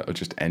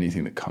just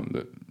anything that comes.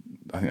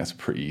 I think that's a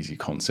pretty easy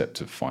concept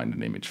to find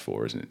an image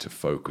for, isn't it? To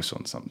focus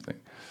on something.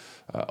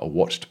 A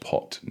watched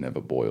pot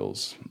never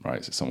boils,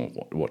 right? So someone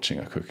watching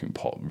a cooking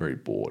pot, very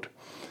bored.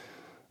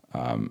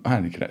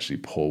 And you can actually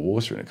pour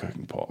water in a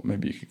cooking pot.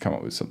 Maybe you could come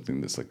up with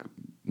something that's like,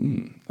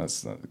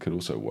 that could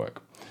also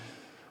work.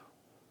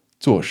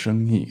 做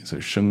生意, so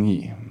生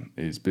意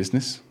is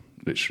business,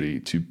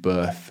 literally to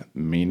birth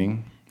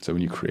meaning. So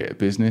when you create a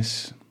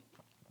business,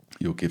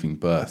 you're giving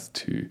birth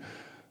to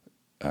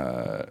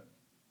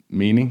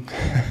meaning.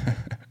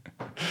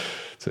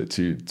 So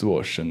to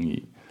做生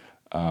意.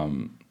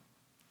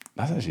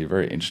 That's actually a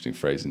very interesting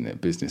phrase in there.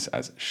 Business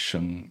as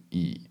生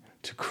意,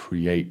 to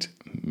create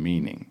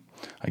meaning.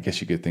 I guess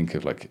you could think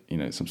of like,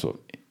 some sort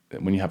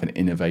of, when you have an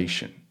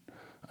innovation,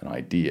 an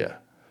idea,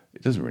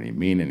 it doesn't really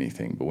mean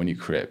anything. But when you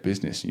create a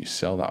business and you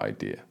sell that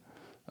idea,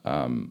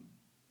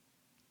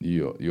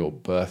 you're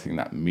birthing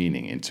that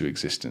meaning into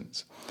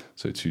existence.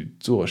 So to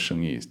做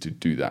生意 is to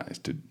do that, is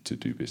to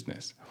do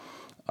business.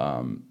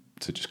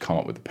 So just come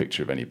up with a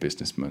picture of any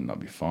businessman,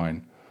 that'll be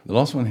fine. The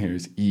last one here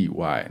is 意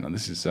外. Now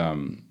this is, I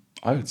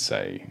would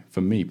say,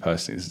 for me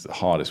personally, this is the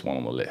hardest one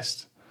on the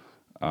list.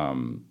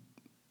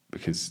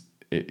 Because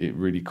it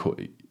really,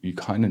 you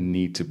kind of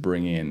need to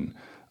bring in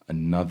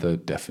another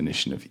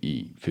definition of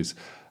意, because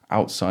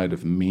outside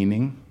of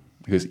meaning,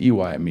 because 意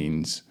外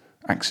means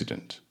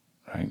accident,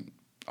 right?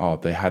 Oh,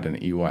 they had an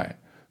意外,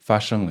 发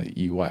生了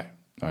意外,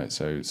 right?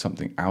 So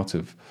something out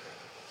of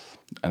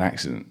an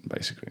accident,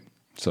 basically.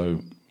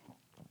 So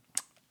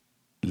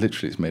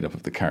literally it's made up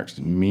of the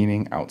characters,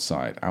 meaning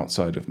outside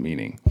of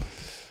meaning.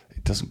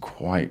 It doesn't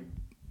quite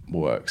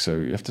work. So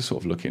you have to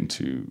sort of look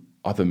into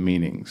other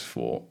meanings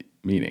for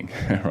meaning,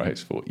 right?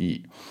 For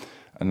意.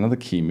 Another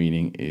key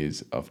meaning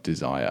is of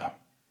desire.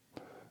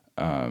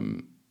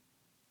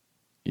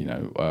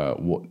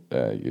 What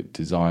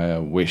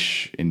desire,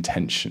 wish,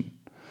 intention.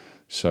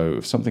 So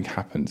if something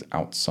happens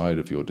outside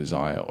of your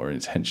desire or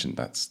intention,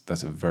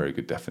 that's a very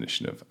good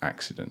definition of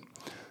accident.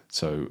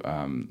 So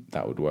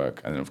that would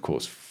work. And then of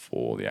course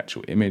for the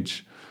actual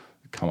image,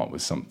 come up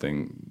with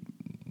something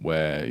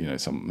where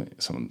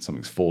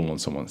something's fallen on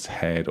someone's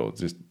head, or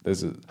just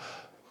there's a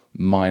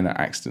minor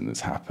accident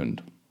that's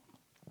happened,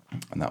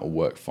 and that will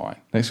work fine.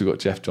 Next, we've got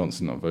Jeff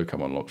Johnson on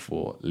Vocab Unlocked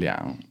for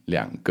两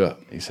个.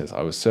 He says,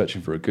 I was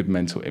searching for a good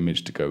mental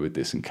image to go with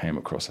this and came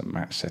across a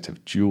match set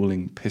of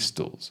dueling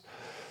pistols.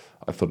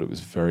 I thought it was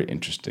very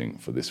interesting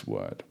for this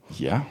word.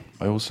 Yeah,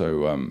 I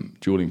also,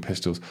 dueling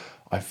pistols,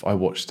 I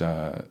watched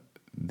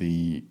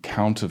the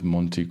Count of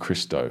Monte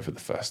Cristo for the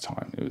first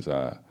time. It was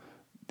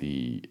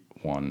the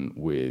one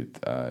with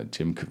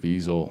Jim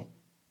Caviezel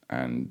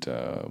and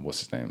what's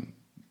his name?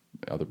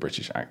 The other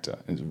British actor.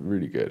 It's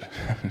really good.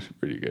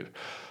 Really good.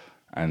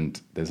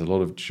 And there's a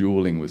lot of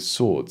dueling with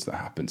swords that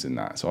happens in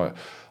that. So I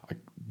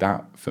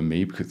that for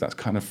me, because that's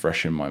kind of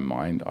fresh in my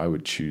mind, I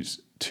would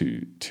choose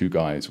two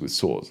guys with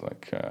swords,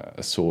 like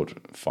a sword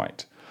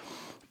fight.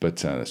 But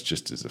that's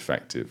just as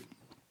effective.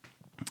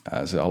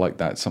 So I like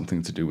that. It's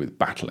something to do with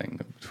battling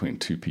between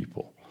two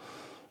people.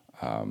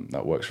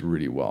 That works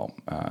really well.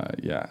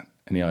 Yeah.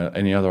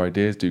 Any other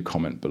ideas, do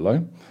comment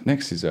below.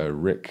 Next is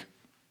Rick,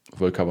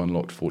 Vocab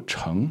Unlocked for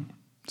成.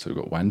 So we've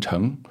got 完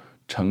成,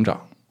 成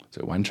长.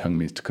 So 完成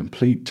means to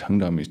complete, 成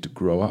长 means to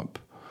grow up,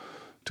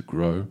 to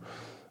grow.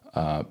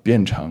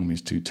 变成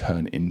means to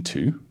turn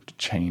into, to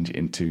change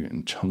into,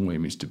 and 成为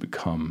means to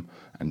become,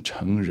 and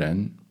成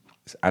人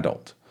is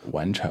adult.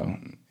 完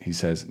成, he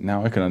says,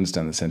 now I can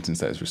understand the sentence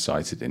that is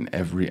recited in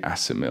every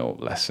ASIMIL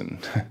lesson,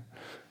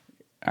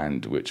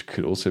 and which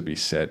could also be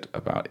said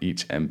about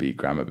each MB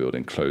grammar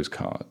building close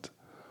card.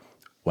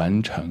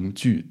 完成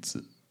句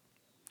子,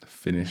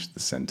 finish the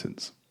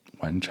sentence.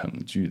 完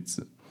成句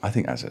子. I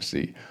think that's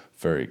actually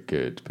very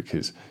good,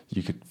 because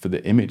you could, for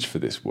the image for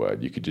this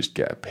word, you could just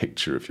get a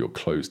picture of your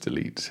close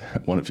delete,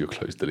 one of your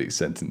close delete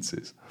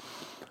sentences.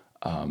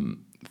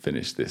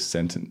 Finish this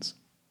sentence.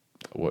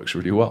 That works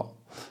really well.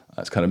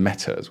 It's kind of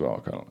meta as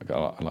well.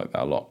 I like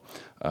that a lot.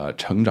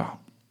 成长,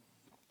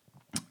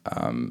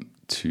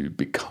 to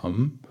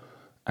become,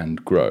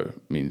 and grow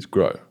means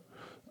grow.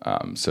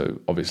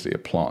 So obviously a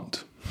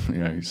plant,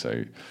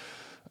 so,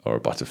 or a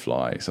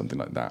butterfly, something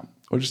like that.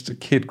 Or just a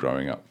kid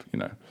growing up,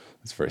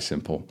 it's very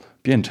simple.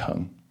 变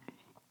成,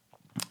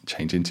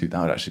 change into,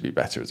 that would actually be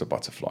better as a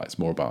butterfly. It's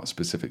more about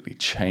specifically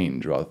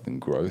change rather than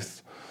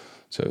growth.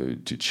 So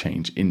to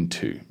change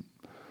into,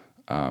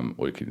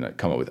 or you could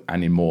come up with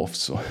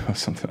animorphs or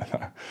something like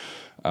that.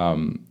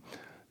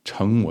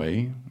 成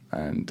为,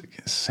 and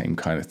same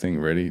kind of thing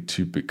really,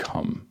 to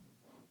become,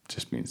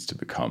 just means to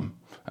become.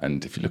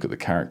 And if you look at the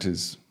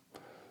characters,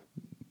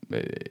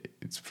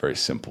 it's very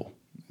simple.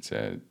 It's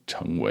a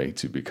成为,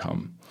 to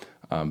become.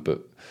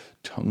 But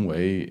成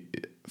为,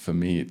 for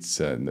me, it's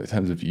in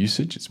terms of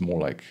usage, it's more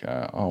like,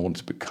 I want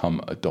to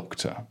become a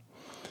doctor,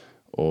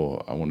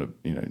 or I want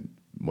to,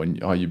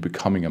 when are you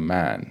becoming a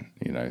man,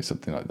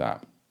 something like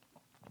that.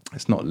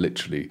 It's not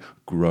literally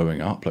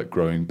growing up, like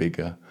growing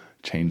bigger,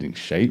 changing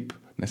shape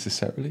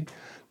necessarily.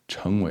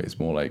 成为 is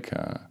more like,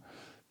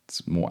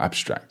 it's more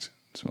abstract.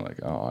 So like,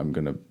 oh, I'm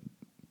going to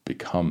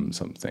become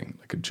something,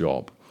 like a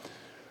job.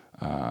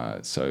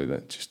 So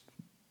that just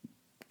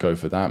go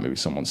for that. Maybe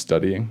someone's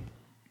studying.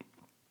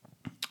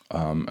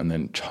 And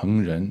then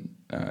成人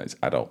is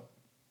adult,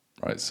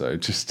 right? So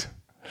just,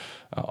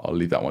 I'll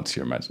leave that one to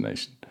your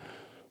imagination.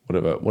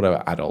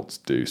 Whatever adults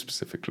do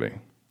specifically.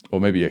 Or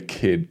maybe a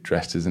kid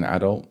dressed as an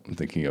adult. I'm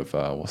thinking of,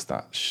 what's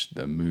that,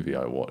 the movie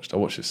I watched? I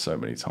watched it so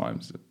many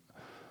times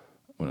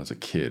when I was a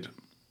kid.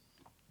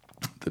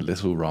 The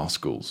Little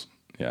Rascals.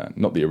 Yeah,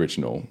 not the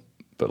original,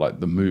 but like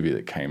the movie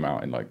that came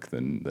out in like the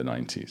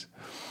 90s.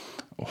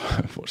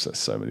 I've watched that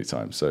so many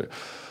times. So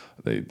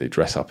they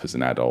dress up as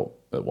an adult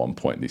at one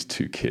point, these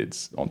two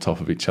kids on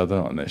top of each other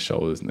on their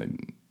shoulders,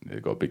 and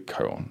they've got a big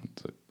coat on.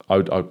 So I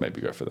would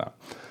maybe go for that,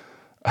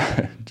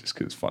 just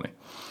because it's funny.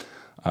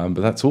 But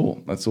that's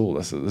all. There's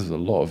a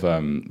lot of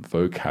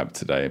vocab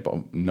today,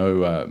 but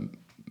no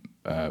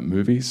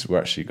movies. We're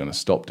actually going to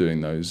stop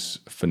doing those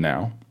for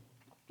now,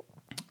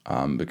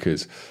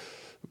 because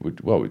I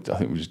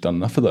think we've just done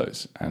enough of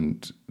those,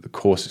 and the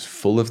course is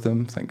full of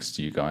them thanks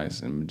to you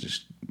guys. And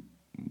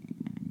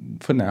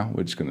for now,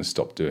 we're just going to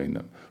stop doing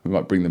them. We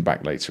might bring them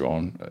back later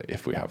on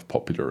if we have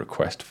popular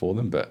request for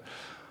them, but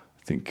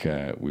I think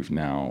we've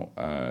now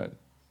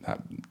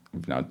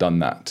done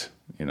that,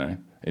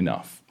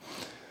 enough.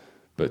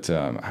 But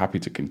happy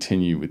to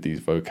continue with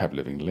these vocab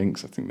living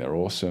links. I think they're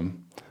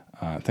awesome.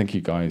 Thank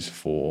you guys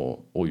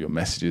for all your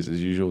messages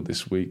as usual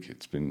this week.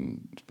 It's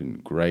been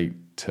great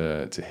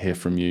to hear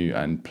from you,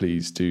 and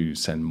please do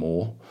send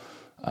more.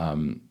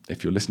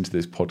 If you're listening to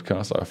this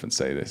podcast, I often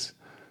say this.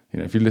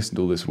 If you listened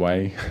all this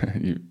way,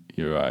 you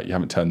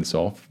haven't turned this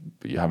off,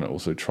 but you haven't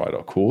also tried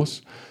our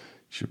course,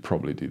 you should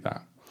probably do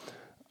that.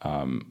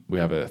 We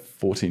have a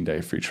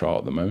 14-day free trial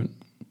at the moment.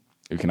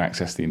 You can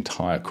access the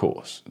entire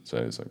course. So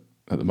it's like,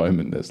 at the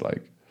moment, there's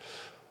like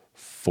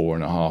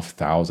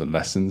 4,500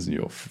 lessons, and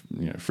you're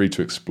free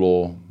to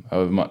explore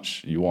however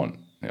much you want.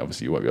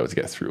 Obviously, you won't be able to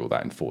get through all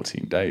that in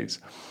 14 days,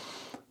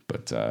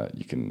 but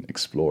you can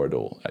explore it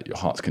all at your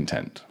heart's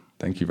content.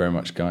 Thank you very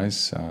much,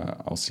 guys.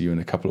 I'll see you in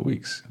a couple of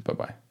weeks.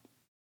 Bye-bye.